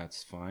 And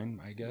that's fine,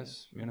 I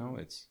guess.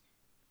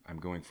 I'm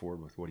going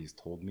forward with what he's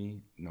told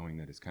me, knowing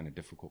that it's kind of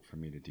difficult for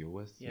me to deal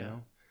with,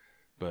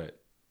 but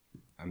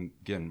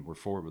we're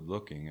forward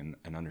looking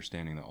and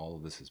understanding that all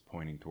of this is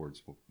pointing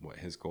towards what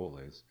his goal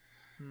is.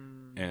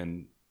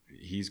 And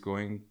he's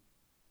going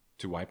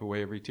to wipe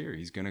away every tear.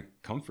 He's going to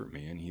comfort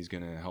me, and he's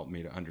going to help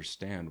me to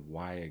understand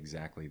why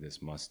exactly this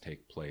must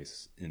take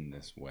place in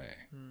this way.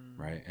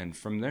 Right. And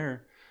from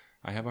there,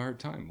 I have a hard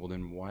time. Well,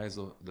 then why is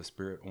the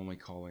Spirit only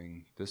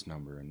calling this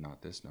number and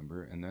not this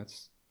number? And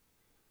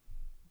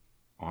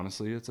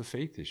honestly, it's a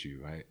faith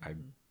issue. I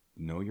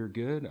know you're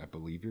good. I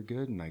believe you're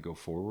good. And I go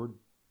forward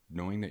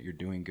knowing that you're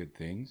doing good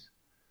things.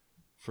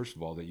 First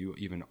of all, that you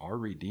even are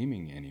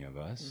redeeming any of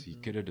us. He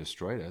could have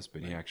destroyed us,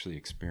 but he actually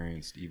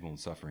experienced evil and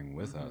suffering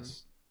with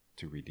us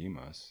to redeem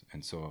us.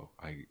 And so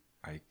I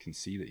can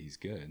see that he's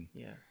good.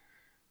 Yeah.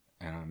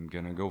 And I'm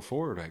going to go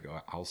forward.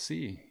 I'll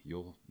see.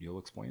 You'll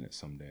explain it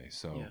someday.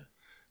 So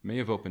may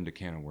have opened a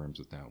can of worms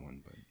with that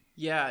one, but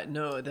yeah,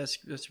 no,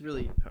 that's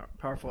really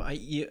powerful.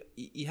 You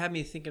had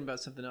me thinking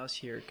about something else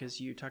here, because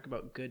you talk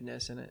about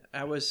goodness, and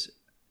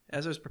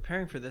as I was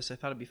preparing for this, I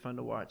thought it'd be fun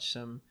to watch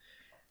some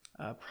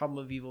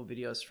problem of evil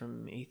videos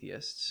from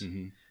atheists.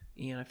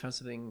 And I found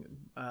something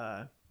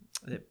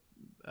that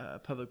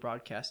public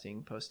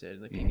broadcasting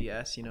posted, like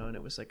PBS, you know, and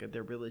it was like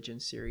their religion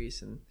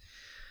series. And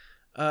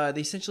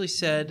they essentially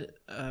said,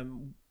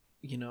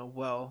 you know,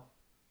 well,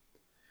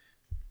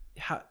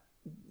 how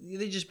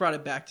they just brought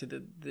it back to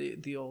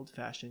the old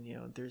fashioned, you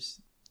know,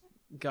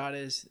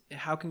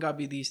 how can God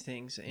be these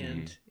things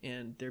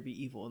and there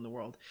be evil in the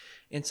world?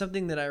 And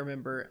something that I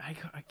remember, I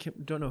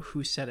don't know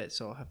who said it,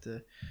 so I'll have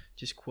to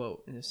just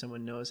quote, and if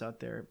someone knows out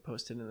there,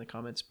 post it in the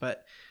comments.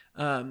 But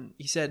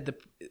he said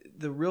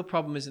the real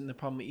problem isn't the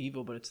problem of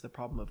evil, but it's the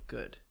problem of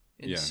good.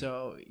 And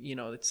so, you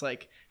know, it's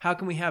like, how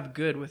can we have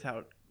good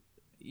without,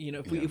 you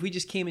know, if we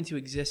just came into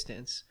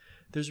existence,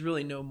 there's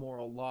really no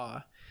moral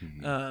law.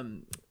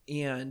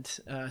 And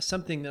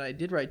something that I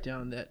did write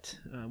down that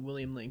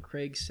William Lane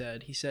Craig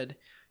said, he said,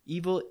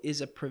 evil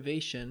is a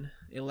privation,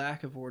 a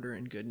lack of order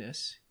and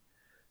goodness.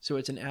 So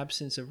it's an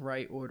absence of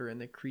right order in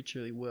the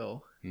creaturely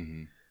will.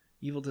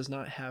 Evil does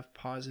not have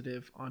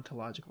positive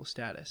ontological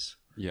status.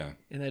 Yeah.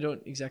 And I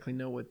don't exactly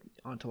know what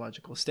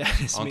ontological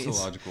status means.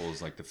 Ontological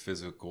is like the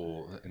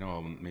physical,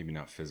 no, maybe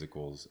not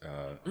physicals,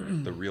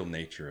 the real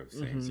nature of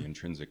things, the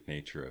intrinsic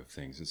nature of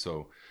things. And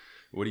so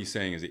what he's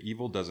saying is that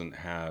evil doesn't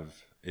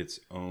have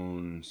its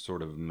own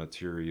sort of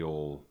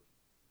material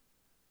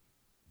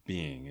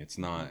being. It's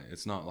not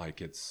like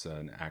it's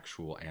an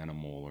actual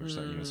animal or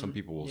something. You know, some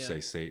people will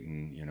say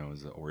Satan, you know,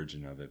 is the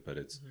origin of it, but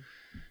it's,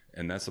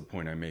 and that's the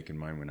point I make in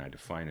mind when I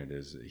define it,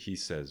 is he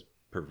says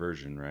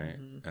perversion, right?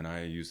 And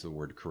I use the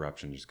word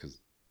corruption just because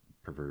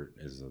pervert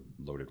is a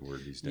loaded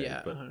word these days,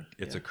 but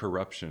it's a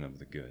corruption of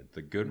the good.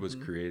 The good was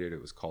created,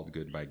 it was called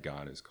good by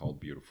God, it's called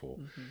beautiful.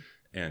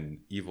 And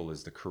evil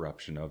is the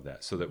corruption of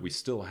that, so that we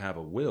still have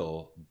a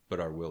will,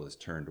 but our will is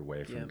turned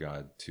away from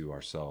God to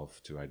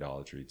ourself, to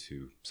idolatry,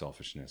 to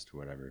selfishness, to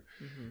whatever.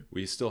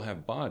 We still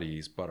have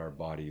bodies, but our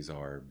bodies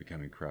are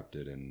becoming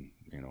corrupted and,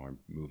 you know, are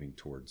moving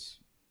towards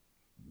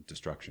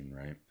destruction,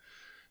 right?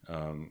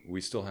 We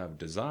still have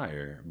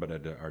desire, but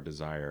our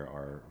desire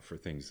are for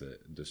things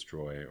that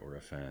destroy or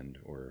offend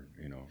or,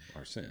 you know,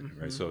 our sin,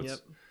 right? So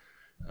it's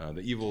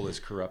the evil is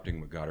corrupting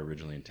what God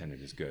originally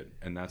intended as good,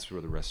 and that's where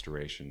the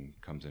restoration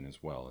comes in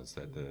as well. Is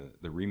that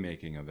the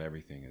remaking of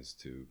everything is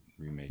to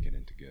remake it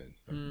into good.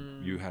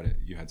 You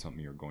had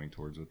something you were going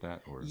towards with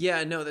that, or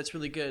no, that's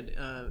really good.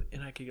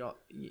 And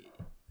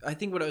I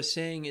think what I was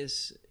saying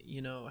is,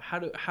 you know,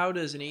 how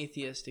does an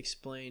atheist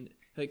explain?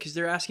 Because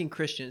they're asking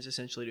Christians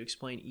essentially to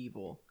explain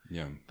evil.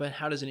 Yeah. But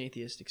how does an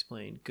atheist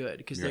explain good?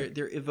 Because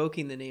they're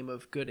evoking the name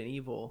of good and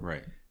evil.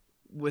 Right.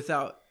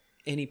 Without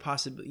any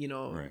possible, you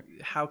know,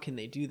 how can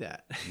they do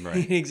that?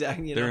 Right.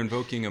 Exactly. You know? They're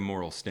invoking a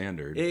moral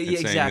standard and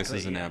saying this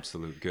is an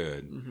absolute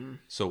good.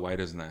 So why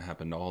doesn't that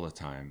happen all the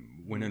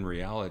time? When in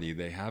reality,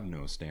 they have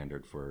no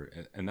standard for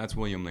it. And that's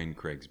William Lane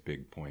Craig's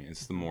big point.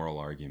 It's the moral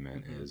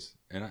argument is,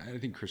 and I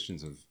think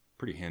Christians have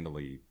pretty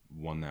handily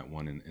won that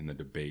one in the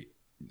debate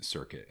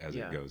circuit as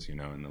it goes, you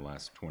know, in the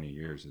last 20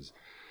 years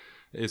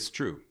it's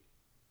true.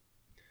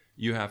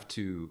 You have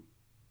to,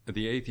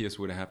 the atheist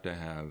would have to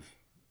have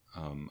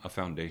a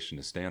foundation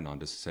to stand on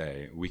to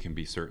say we can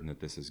be certain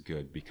that this is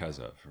good because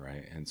of,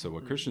 right? And so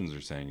what Christians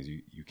are saying is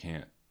you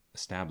can't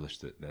establish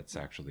that that's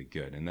actually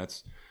good. And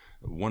that's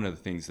one of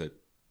the things that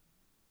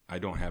I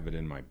don't have it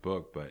in my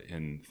book, but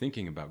in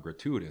thinking about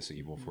gratuitous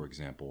evil, for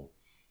example,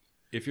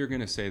 if you're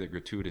going to say that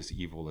gratuitous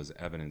evil is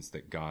evidence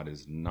that God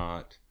is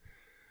not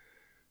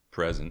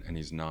present and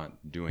he's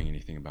not doing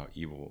anything about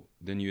evil,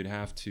 then you'd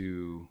have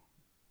to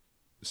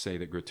say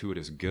that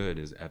gratuitous good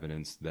is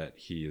evidence that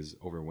he is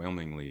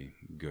overwhelmingly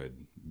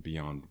good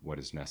beyond what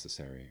is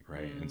necessary,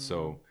 right? And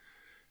so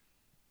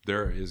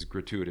there is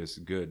gratuitous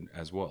good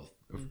as well.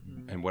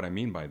 And what I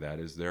mean by that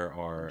is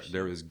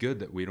there is good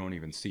that we don't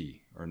even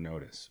see or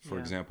notice. For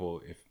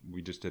example, if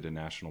we just did a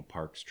national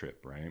parks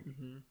trip, right?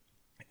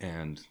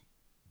 And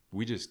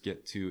we just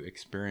get to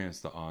experience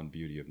the awe and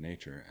beauty of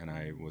nature. And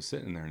I was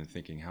sitting there and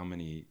thinking how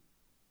many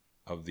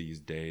of these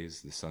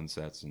days, the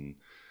sunsets and,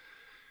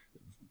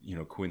 you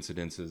know,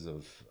 coincidences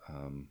of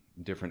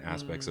different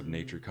aspects of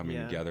nature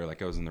coming together.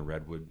 Like I was in the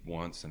redwood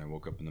once and I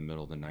woke up in the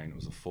middle of the night and it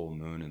was a full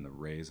moon and the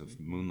rays of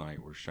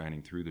moonlight were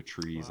shining through the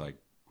trees like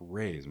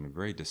rays, I mean,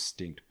 very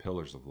distinct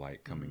pillars of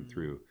light coming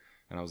through.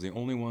 And I was the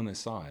only one that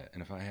saw it.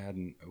 And if I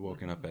hadn't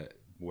woken up at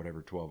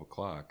whatever, 12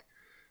 o'clock,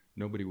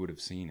 nobody would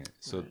have seen it.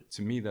 So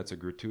to me, that's a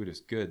gratuitous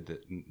good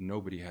that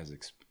nobody has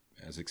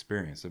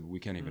experienced. We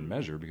can't even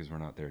measure because we're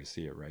not there to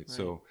see it, right?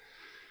 So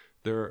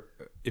we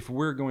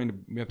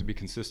have to be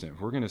consistent.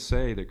 If we're going to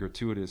say that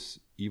gratuitous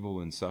evil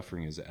and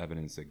suffering is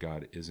evidence that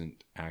God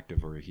isn't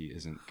active or he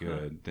isn't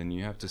good, then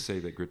you have to say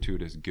that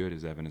gratuitous good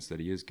is evidence that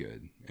he is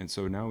good. And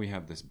so now we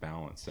have this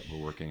balance that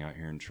we're working out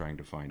here and trying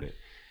to find it.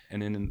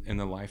 And in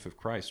the life of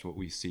Christ, what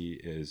we see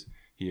is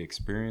he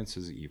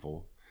experiences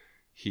evil.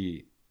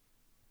 He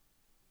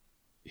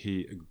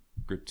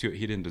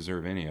didn't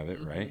deserve any of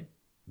it, right?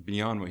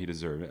 Beyond what he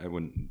deserved. I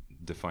wouldn't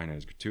define it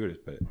as gratuitous,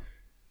 but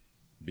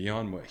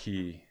beyond what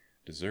he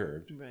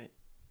deserved. Right.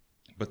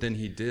 But then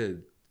he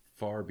did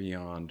far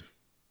beyond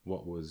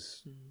what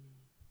was,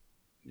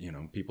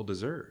 people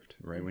deserved,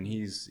 right? When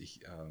he's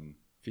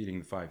feeding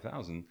the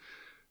 5,000,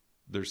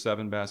 there's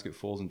 7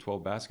 basketfuls and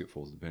 12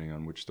 basketfuls, depending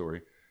on which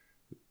story.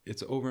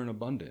 It's over and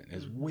abundant.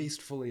 It's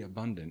wastefully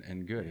abundant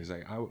and good. He's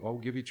like,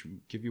 I'll give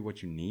you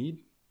what you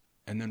need,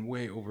 and then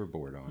way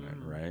overboard on it,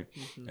 right?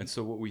 And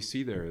so what we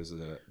see there is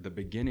the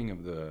beginning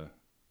of the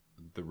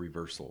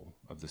reversal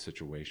of the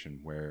situation,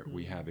 where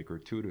we have a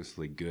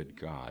gratuitously good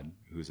God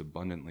who's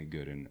abundantly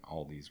good in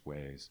all these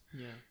ways,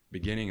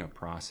 beginning a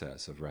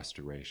process of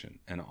restoration,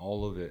 and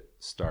all of it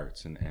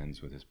starts and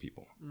ends with his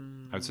people.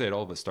 I would say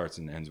all of it starts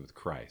and ends with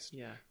Christ,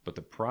 but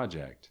the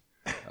project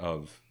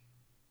of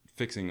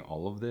fixing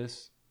all of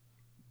this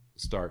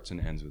starts and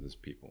ends with his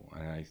people.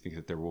 And I think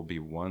that there will be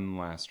one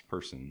last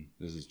person.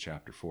 This is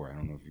chapter 4. I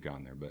don't know if you've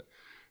gotten there, but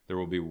there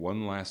will be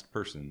one last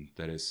person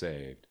that is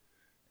saved.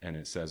 And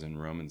it says in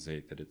Romans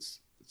 8 that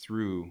it's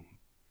through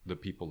the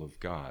people of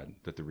God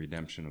that the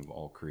redemption of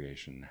all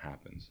creation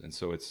happens. And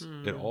so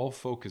it all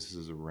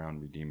focuses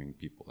around redeeming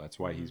people. That's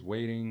why he's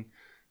waiting.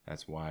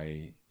 That's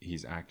why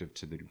he's active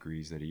to the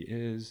degrees that he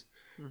is.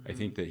 I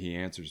think that he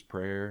answers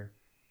prayer,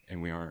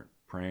 and we aren't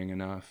praying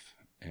enough.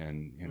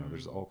 And,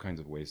 there's all kinds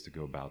of ways to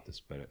go about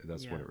this, but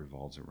that's what it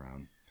revolves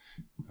around.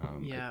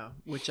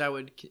 Which I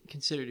would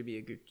consider to be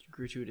a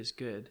gratuitous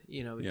good,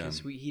 because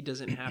he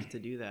doesn't have to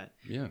do that.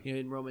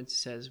 In Romans it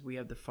says we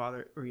have the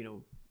Father, or I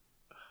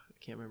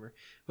can't remember,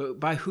 but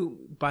by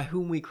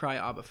whom we cry,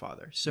 Abba,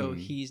 Father. So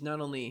he's not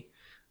only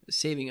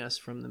saving us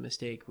from the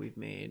mistake we've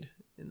made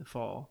in the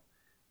fall,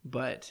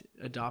 but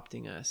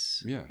adopting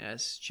us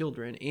as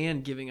children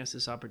and giving us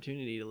this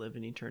opportunity to live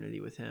in eternity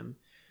with him.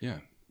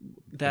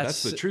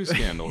 That's the true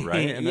scandal,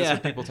 right? And that's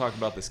what people talk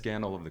about, the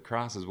scandal of the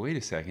cross, is, wait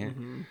a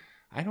second,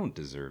 I don't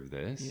deserve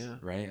this,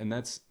 right? And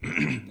that's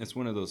it's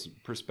one of those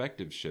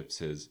perspective shifts,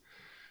 is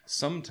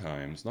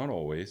sometimes, not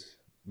always,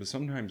 but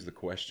sometimes the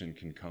question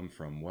can come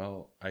from,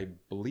 well, I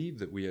believe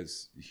that we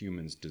as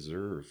humans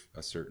deserve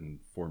a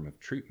certain form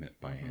of treatment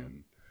by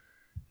him.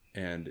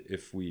 And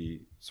if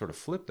we sort of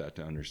flip that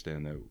to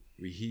understand that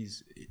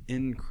he's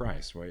in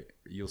Christ, right?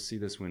 You'll see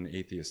this when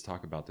atheists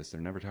talk about this.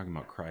 They're never talking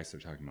about Christ, they're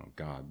talking about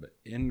God. But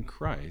in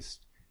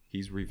Christ,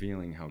 he's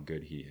revealing how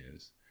good he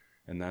is.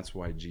 And that's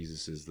why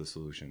Jesus is the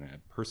solution,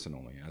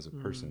 personally, as a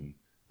person,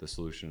 the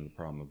solution to the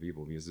problem of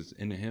evil. Because it's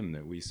in him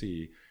that we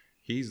see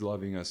he's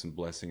loving us and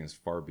blessing us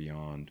far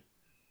beyond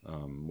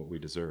what we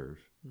deserve.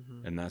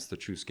 And that's the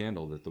true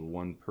scandal, that the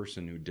one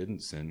person who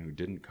didn't sin, who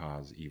didn't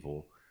cause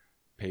evil,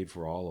 paid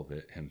for all of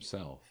it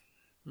himself,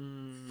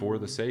 for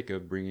the sake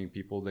of bringing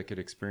people that could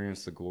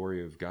experience the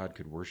glory of God,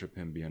 could worship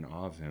him, be in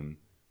awe of him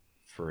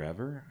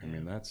forever. I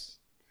mean,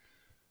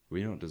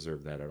 we don't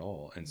deserve that at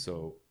all. And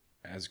so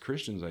as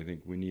Christians, I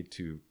think we need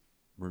to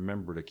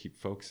remember to keep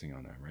focusing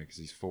on that, right? Because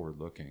he's forward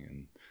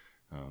looking.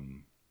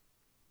 And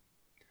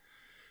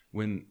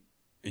when,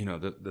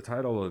 the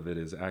title of it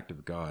is Act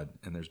of God,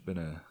 and there's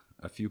been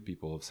a few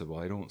people have said, well,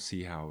 I don't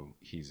see how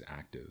he's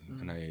active.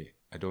 And I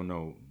don't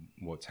know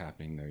what's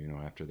happening there,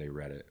 after they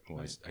read it.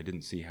 Well, I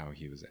didn't see how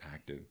he was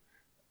active.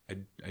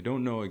 I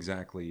don't know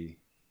exactly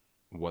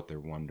what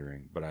they're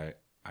wondering, but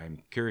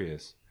I'm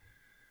curious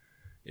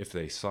if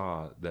they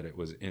saw that it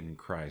was in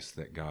Christ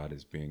that God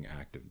is being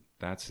active.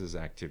 That's his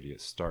activity.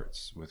 It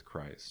starts with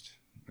Christ,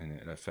 and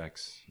it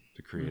affects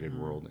the created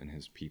world and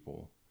his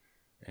people.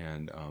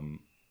 And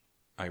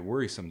I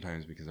worry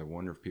sometimes, because I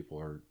wonder if people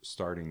are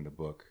starting the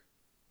book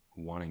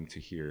wanting to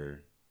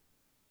hear,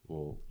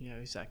 well,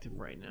 he's active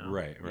right now,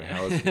 right.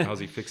 How's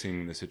he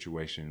fixing the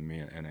situation in me?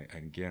 And I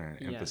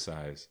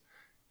emphasize,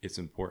 it's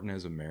important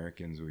as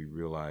Americans we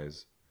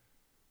realize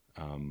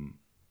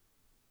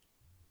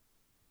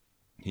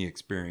he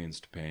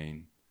experienced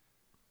pain.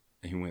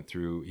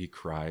 He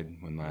cried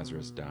when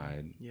Lazarus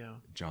died.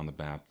 John the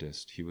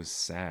Baptist, he was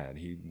sad.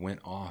 He went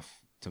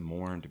off to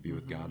mourn, to be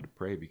with God, to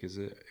pray, because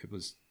it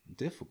was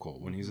difficult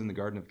when he's in the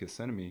Garden of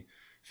Gethsemane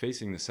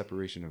facing the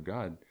separation of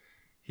God.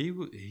 He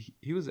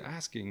was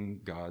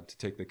asking God to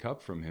take the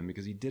cup from him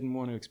because he didn't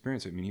want to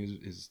experience it. I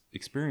mean, his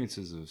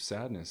experiences of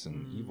sadness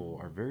and evil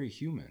are very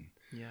human.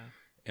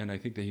 And I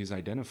think that he's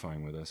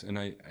identifying with us. And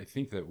I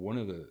think that one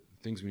of the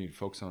things we need to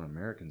focus on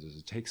Americans is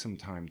to take some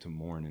time to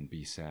mourn and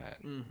be sad,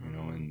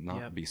 and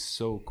not be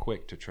so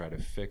quick to try to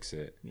fix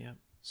it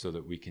so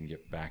that we can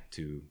get back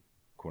to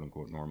quote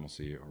unquote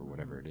normalcy or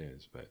whatever it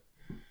is. But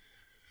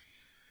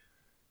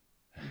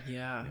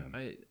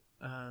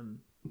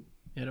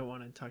I don't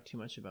want to talk too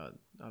much about,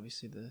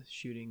 obviously, the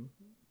shooting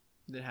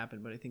that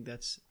happened, but I think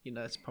that's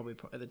probably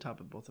at the top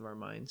of both of our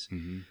minds.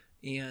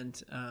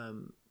 And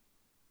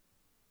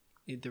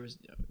there was,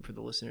 for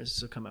the listeners,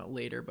 this will come out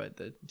later, but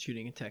the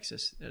shooting in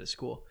Texas at a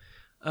school.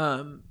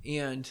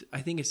 And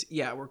I think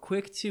we're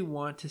quick to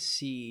want to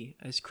see,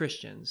 as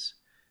Christians,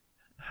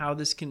 how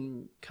this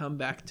can come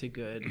back to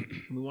good.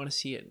 We want to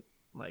see it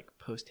like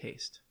post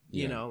haste,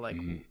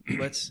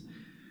 let's,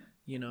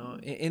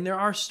 and there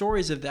are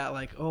stories of that,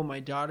 like, oh, my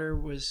daughter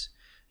was,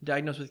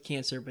 diagnosed with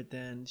cancer, but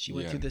then she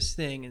went through this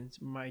thing, and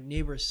my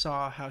neighbors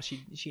saw how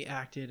she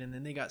acted, and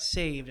then they got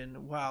saved,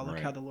 and wow, look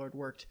how the Lord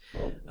worked.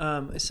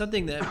 It's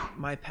something that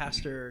my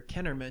pastor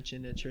Kenner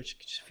mentioned at church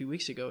just a few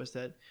weeks ago, is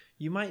that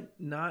you might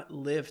not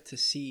live to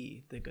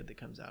see the good that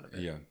comes out of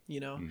it. Yeah.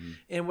 You know? Mm-hmm.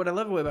 And what I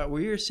love about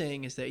what you're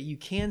saying is that you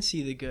can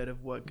see the good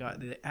of what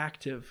God, the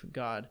active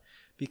God,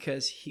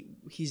 because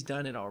he's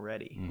done it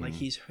already. Mm-hmm. Like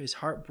his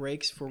heart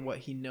breaks for what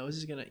he knows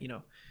is gonna, you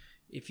know,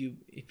 if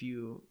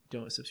you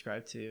don't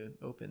subscribe to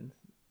open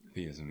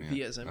theism,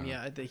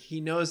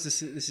 he knows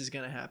this is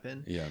gonna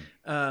happen. Yeah.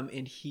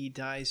 And he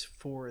dies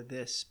for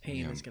this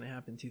pain that's gonna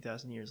happen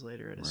 2,000 years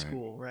later at a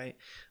school, right?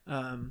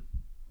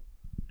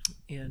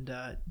 And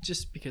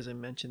just because I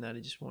mentioned that, I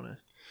just want to.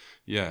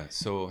 Yeah,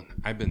 so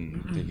I've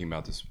been thinking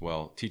about this.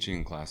 Well, teaching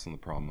in class on the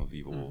problem of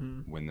evil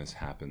when this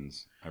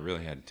happens, I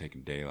really had to take a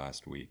day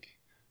last week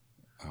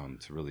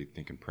to really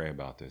think and pray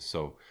about this.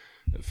 So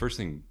the first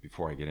thing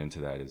before I get into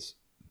that is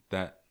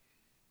that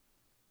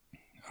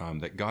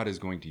that God is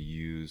going to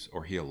use,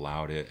 or he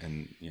allowed it,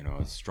 and you know,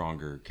 a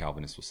stronger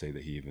Calvinist will say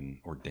that he even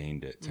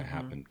ordained it to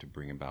happen to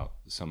bring about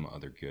some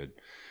other good.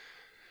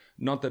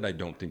 Not that I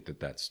don't think that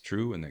that's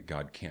true and that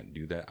God can't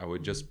do that. I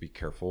would just be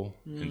careful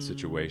in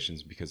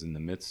situations, because in the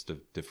midst of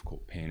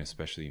difficult pain,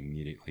 especially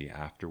immediately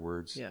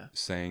afterwards,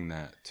 saying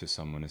that to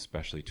someone,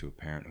 especially to a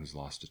parent who's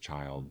lost a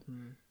child,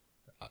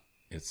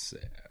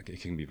 it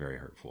can be very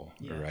hurtful,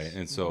 right?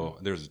 And so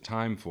there's a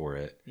time for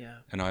it. Yeah.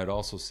 And I'd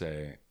also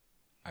say,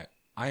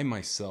 I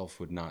myself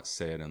would not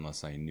say it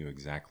unless I knew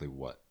exactly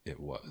what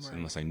it was,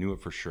 unless I knew it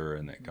for sure,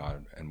 and that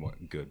God and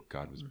what good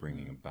God was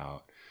bringing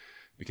about.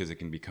 Because it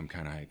can become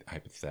kind of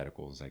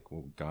hypothetical. It's like,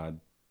 well, God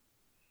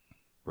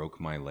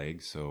broke my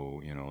leg, so,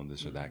 you know,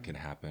 this or that could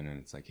happen. And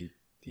it's like,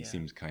 he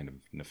seems kind of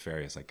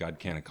nefarious. Like, God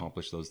can't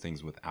accomplish those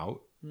things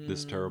without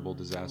this terrible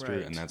disaster.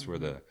 Right. And that's where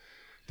the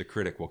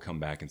critic will come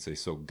back and say,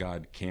 so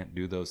God can't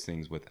do those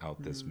things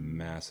without this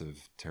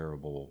massive,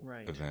 terrible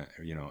event,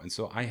 you know. And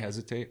so I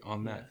hesitate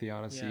on that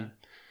theodicy.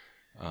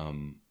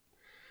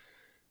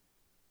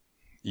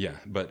 Yeah,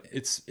 but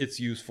it's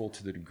useful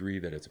to the degree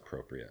that it's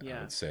appropriate, I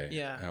would say.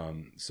 Yeah.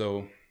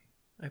 So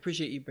I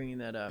appreciate you bringing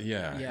that up.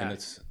 Yeah. And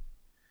it's,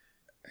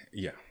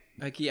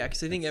 like,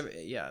 because I think,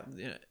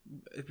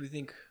 if we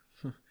think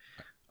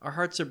our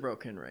hearts are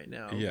broken right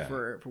now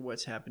for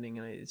what's happening,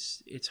 and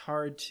it's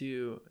hard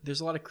to.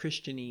 There's a lot of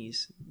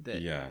Christianese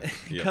that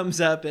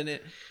comes up, and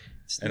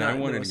and I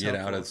wanted to get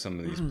out of some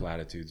of these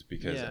platitudes,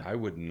 because I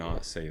would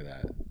not say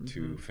that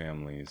to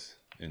families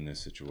in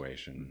this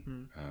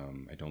situation.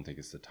 I don't think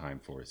it's the time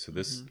for it. So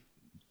this,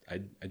 I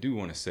do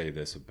want to say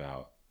this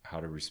about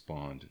how to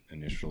respond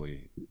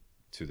initially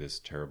to this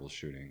terrible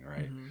shooting,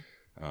 right?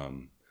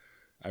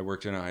 I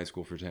worked in a high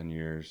school for 10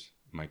 years.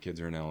 My kids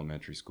are in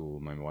elementary school.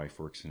 My wife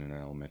works in an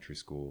elementary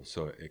school.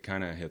 So it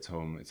kind of hits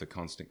home. It's a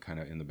constant kind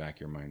of in the back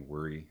of your mind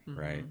worry,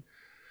 right?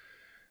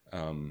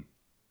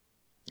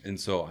 And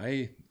so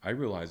I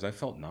realized I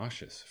felt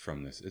nauseous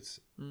from this.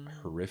 It's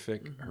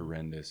horrific,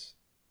 horrendous,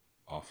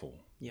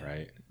 awful,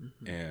 right?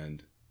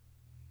 And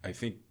I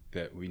think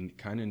that we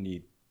kind of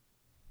need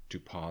to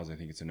pause. I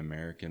think it's an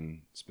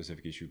American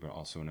specific issue, but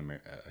also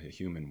a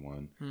human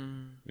one.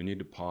 We need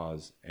to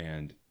pause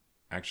and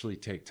actually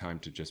take time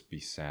to just be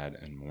sad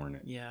and mourn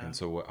it. Yeah. And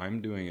so what I'm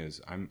doing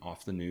is I'm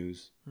off the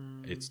news.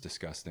 It's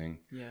disgusting.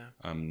 Yeah.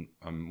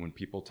 When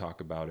people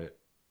talk about it,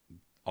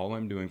 all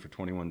I'm doing for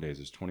 21 days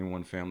is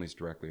 21 families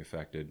directly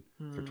affected.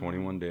 For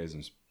 21 days,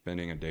 I'm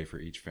spending a day for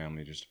each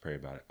family just to pray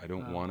about it. I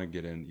don't want to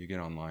get in. You get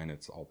online,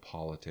 it's all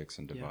politics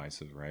and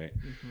divisive, right?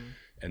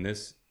 And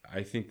this,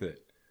 I think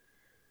that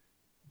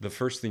the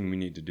first thing we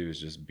need to do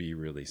is just be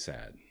really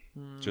sad.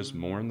 Just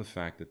mourn the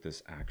fact that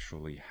this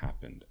actually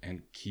happened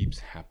and keeps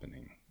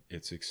happening.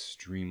 It's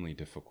extremely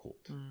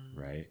difficult,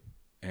 right?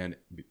 And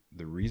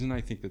the reason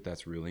I think that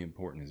that's really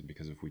important is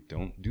because if we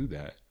don't do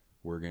that,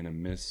 we're going to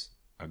miss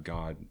a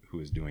God who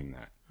is doing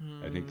that.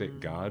 I think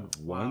that God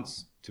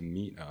wants to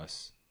meet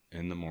us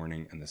in the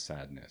mourning and the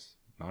sadness,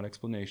 not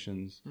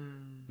explanations,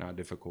 not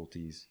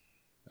difficulties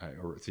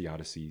or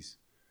theodicies,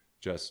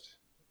 just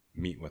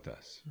meet with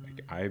us.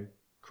 Like, I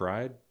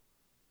cried,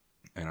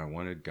 and I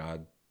wanted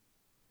God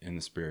in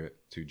the spirit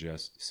to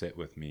just sit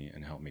with me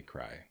and help me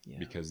cry,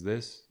 because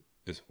this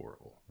is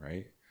horrible,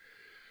 right?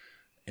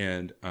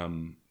 And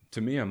to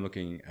me, I'm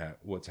looking at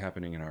what's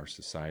happening in our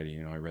society.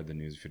 You know, I read the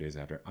news a few days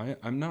after.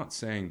 I'm not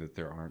saying that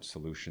there aren't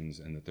solutions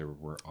and that there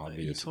were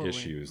obvious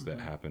issues that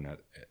happen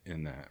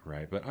in that,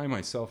 right? But I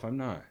myself, I'm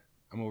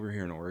over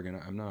here in Oregon.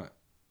 I'm not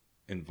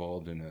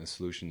involved in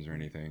solutions or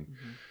anything.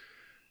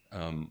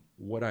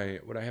 What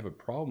I have a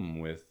problem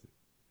with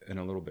and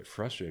a little bit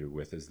frustrated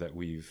with is that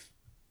we've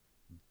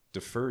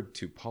deferred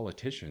to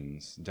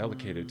politicians,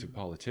 delegated to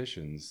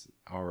politicians,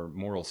 our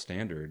moral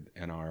standard,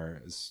 and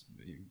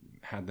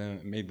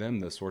made them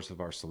the source of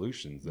our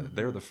solutions. That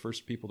they're the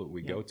first people that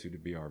we go to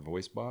be our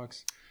voice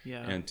box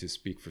and to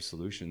speak for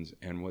solutions.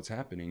 And what's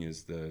happening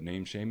is the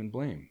name, shame, and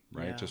blame,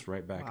 right? Just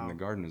right back in the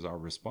garden is our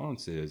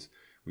response is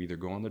we either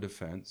go on the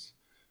defense,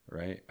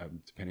 right,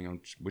 depending on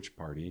which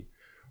party,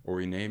 or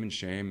we name and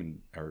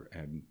shame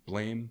and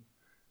blame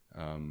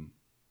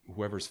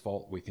whoever's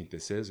fault we think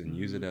this is, and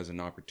use it as an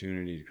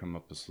opportunity to come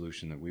up with a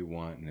solution that we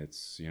want. And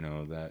it's,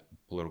 that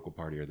political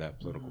party or that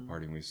political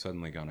party. And we've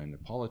suddenly gone into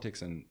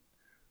politics, and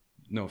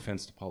no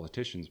offense to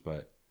politicians,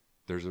 but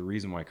there's a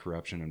reason why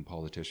corruption and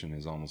politician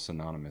is almost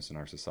synonymous in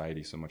our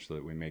society, so much so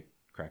that we make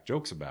crack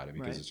jokes about it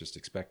because it's just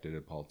expected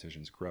that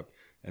politicians corrupt,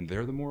 and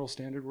they're the moral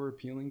standard we're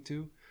appealing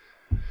to.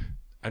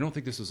 I don't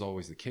think this is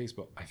always the case,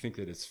 but I think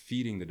that it's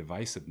feeding the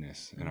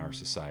divisiveness in our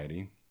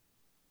society,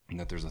 and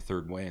that there's a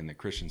third way, and that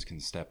Christians can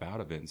step out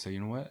of it and say, you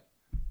know what?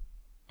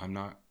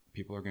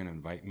 People are going to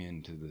invite me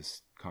into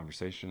this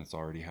conversation. It's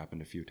already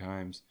happened a few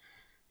times.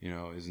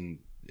 Isn't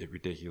it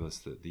ridiculous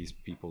that these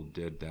people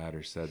did that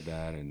or said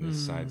that, and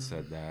this side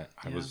said that?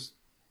 I was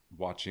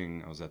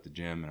at the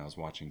gym, and I was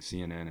watching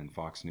CNN and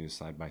Fox News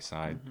side by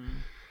side.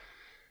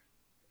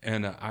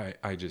 And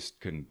I just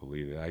couldn't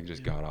believe it. I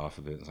just got off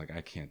of it. It's like,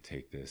 I can't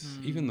take this.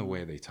 Even the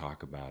way they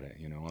talk about it,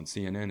 on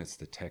CNN, it's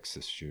the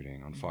Texas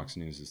shooting. On Fox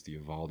News, it's the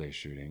Uvalde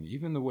shooting.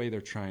 Even the way they're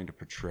trying to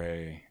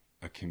portray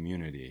a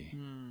community,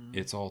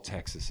 it's all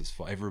Texas's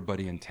fault.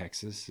 Everybody in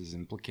Texas is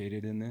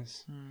implicated in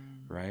this,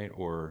 right?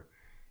 Or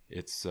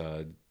it's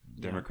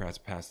Democrats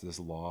passed this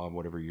law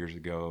whatever years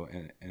ago.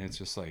 And it's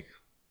just like,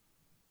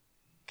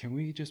 can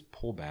we just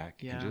pull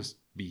back and just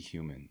be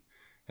human?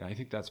 And I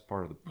think that's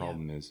part of the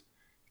problem is,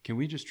 can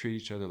we just treat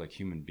each other like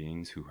human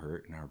beings who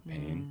hurt and are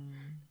pain?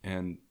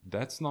 And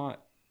that's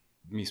not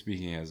me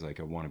speaking as like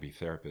a wannabe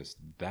therapist.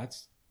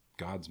 That's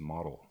God's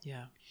model.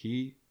 Yeah.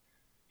 He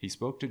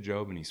spoke to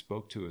Job and he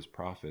spoke to his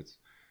prophets,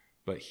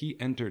 but he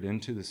entered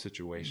into the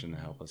situation to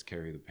help us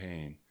carry the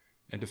pain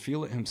and to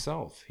feel it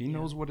himself. He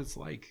knows what it's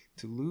like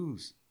to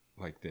lose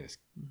like this.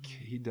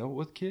 He dealt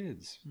with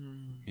kids,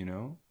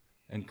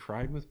 and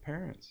cried with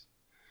parents.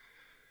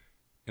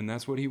 And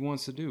that's what he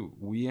wants to do.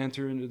 We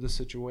enter into the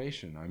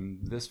situation. I'm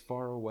this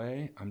far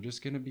away. I'm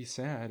just going to be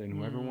sad. And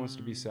whoever wants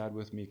to be sad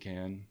with me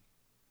can.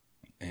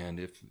 And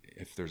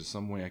if there's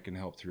some way I can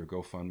help through a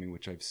GoFundMe,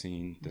 which I've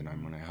seen, then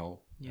I'm going to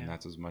help. And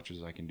that's as much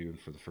as I can do. And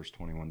for the first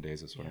 21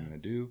 days, that's what I'm going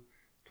to do.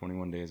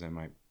 21 days, I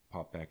might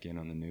pop back in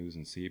on the news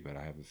and see. But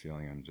I have a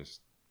feeling I'm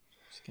just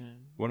gonna...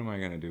 What am I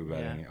going to do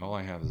about it? All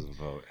I have is a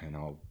vote. And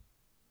I'll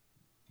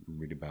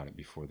read about it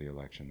before the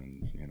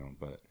election. And,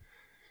 but...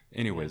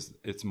 Anyways,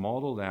 it's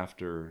modeled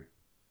after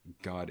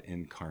God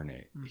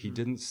incarnate. He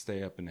didn't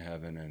stay up in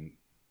heaven and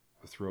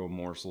throw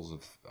morsels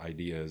of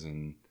ideas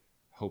and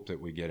hope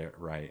that we get it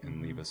right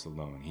and leave us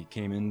alone. He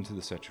came into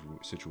the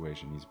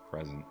situation. He's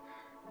present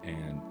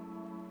and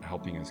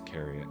helping us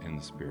carry it in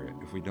the Spirit.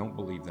 If we don't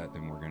believe that,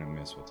 then we're going to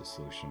miss what the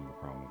solution to the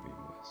problem of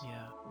evil is.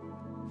 Yeah.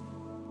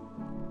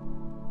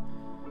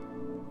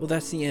 Well,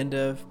 that's the end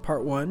of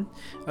part 1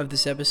 of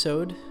this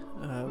episode.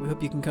 We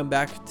hope you can come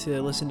back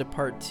to listen to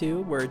part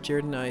 2, where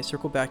Jered and I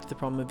circle back to the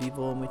problem of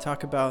evil, and we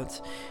talk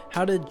about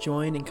how to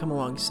join and come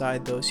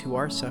alongside those who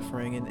are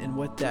suffering, and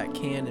what that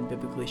can and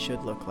biblically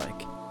should look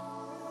like.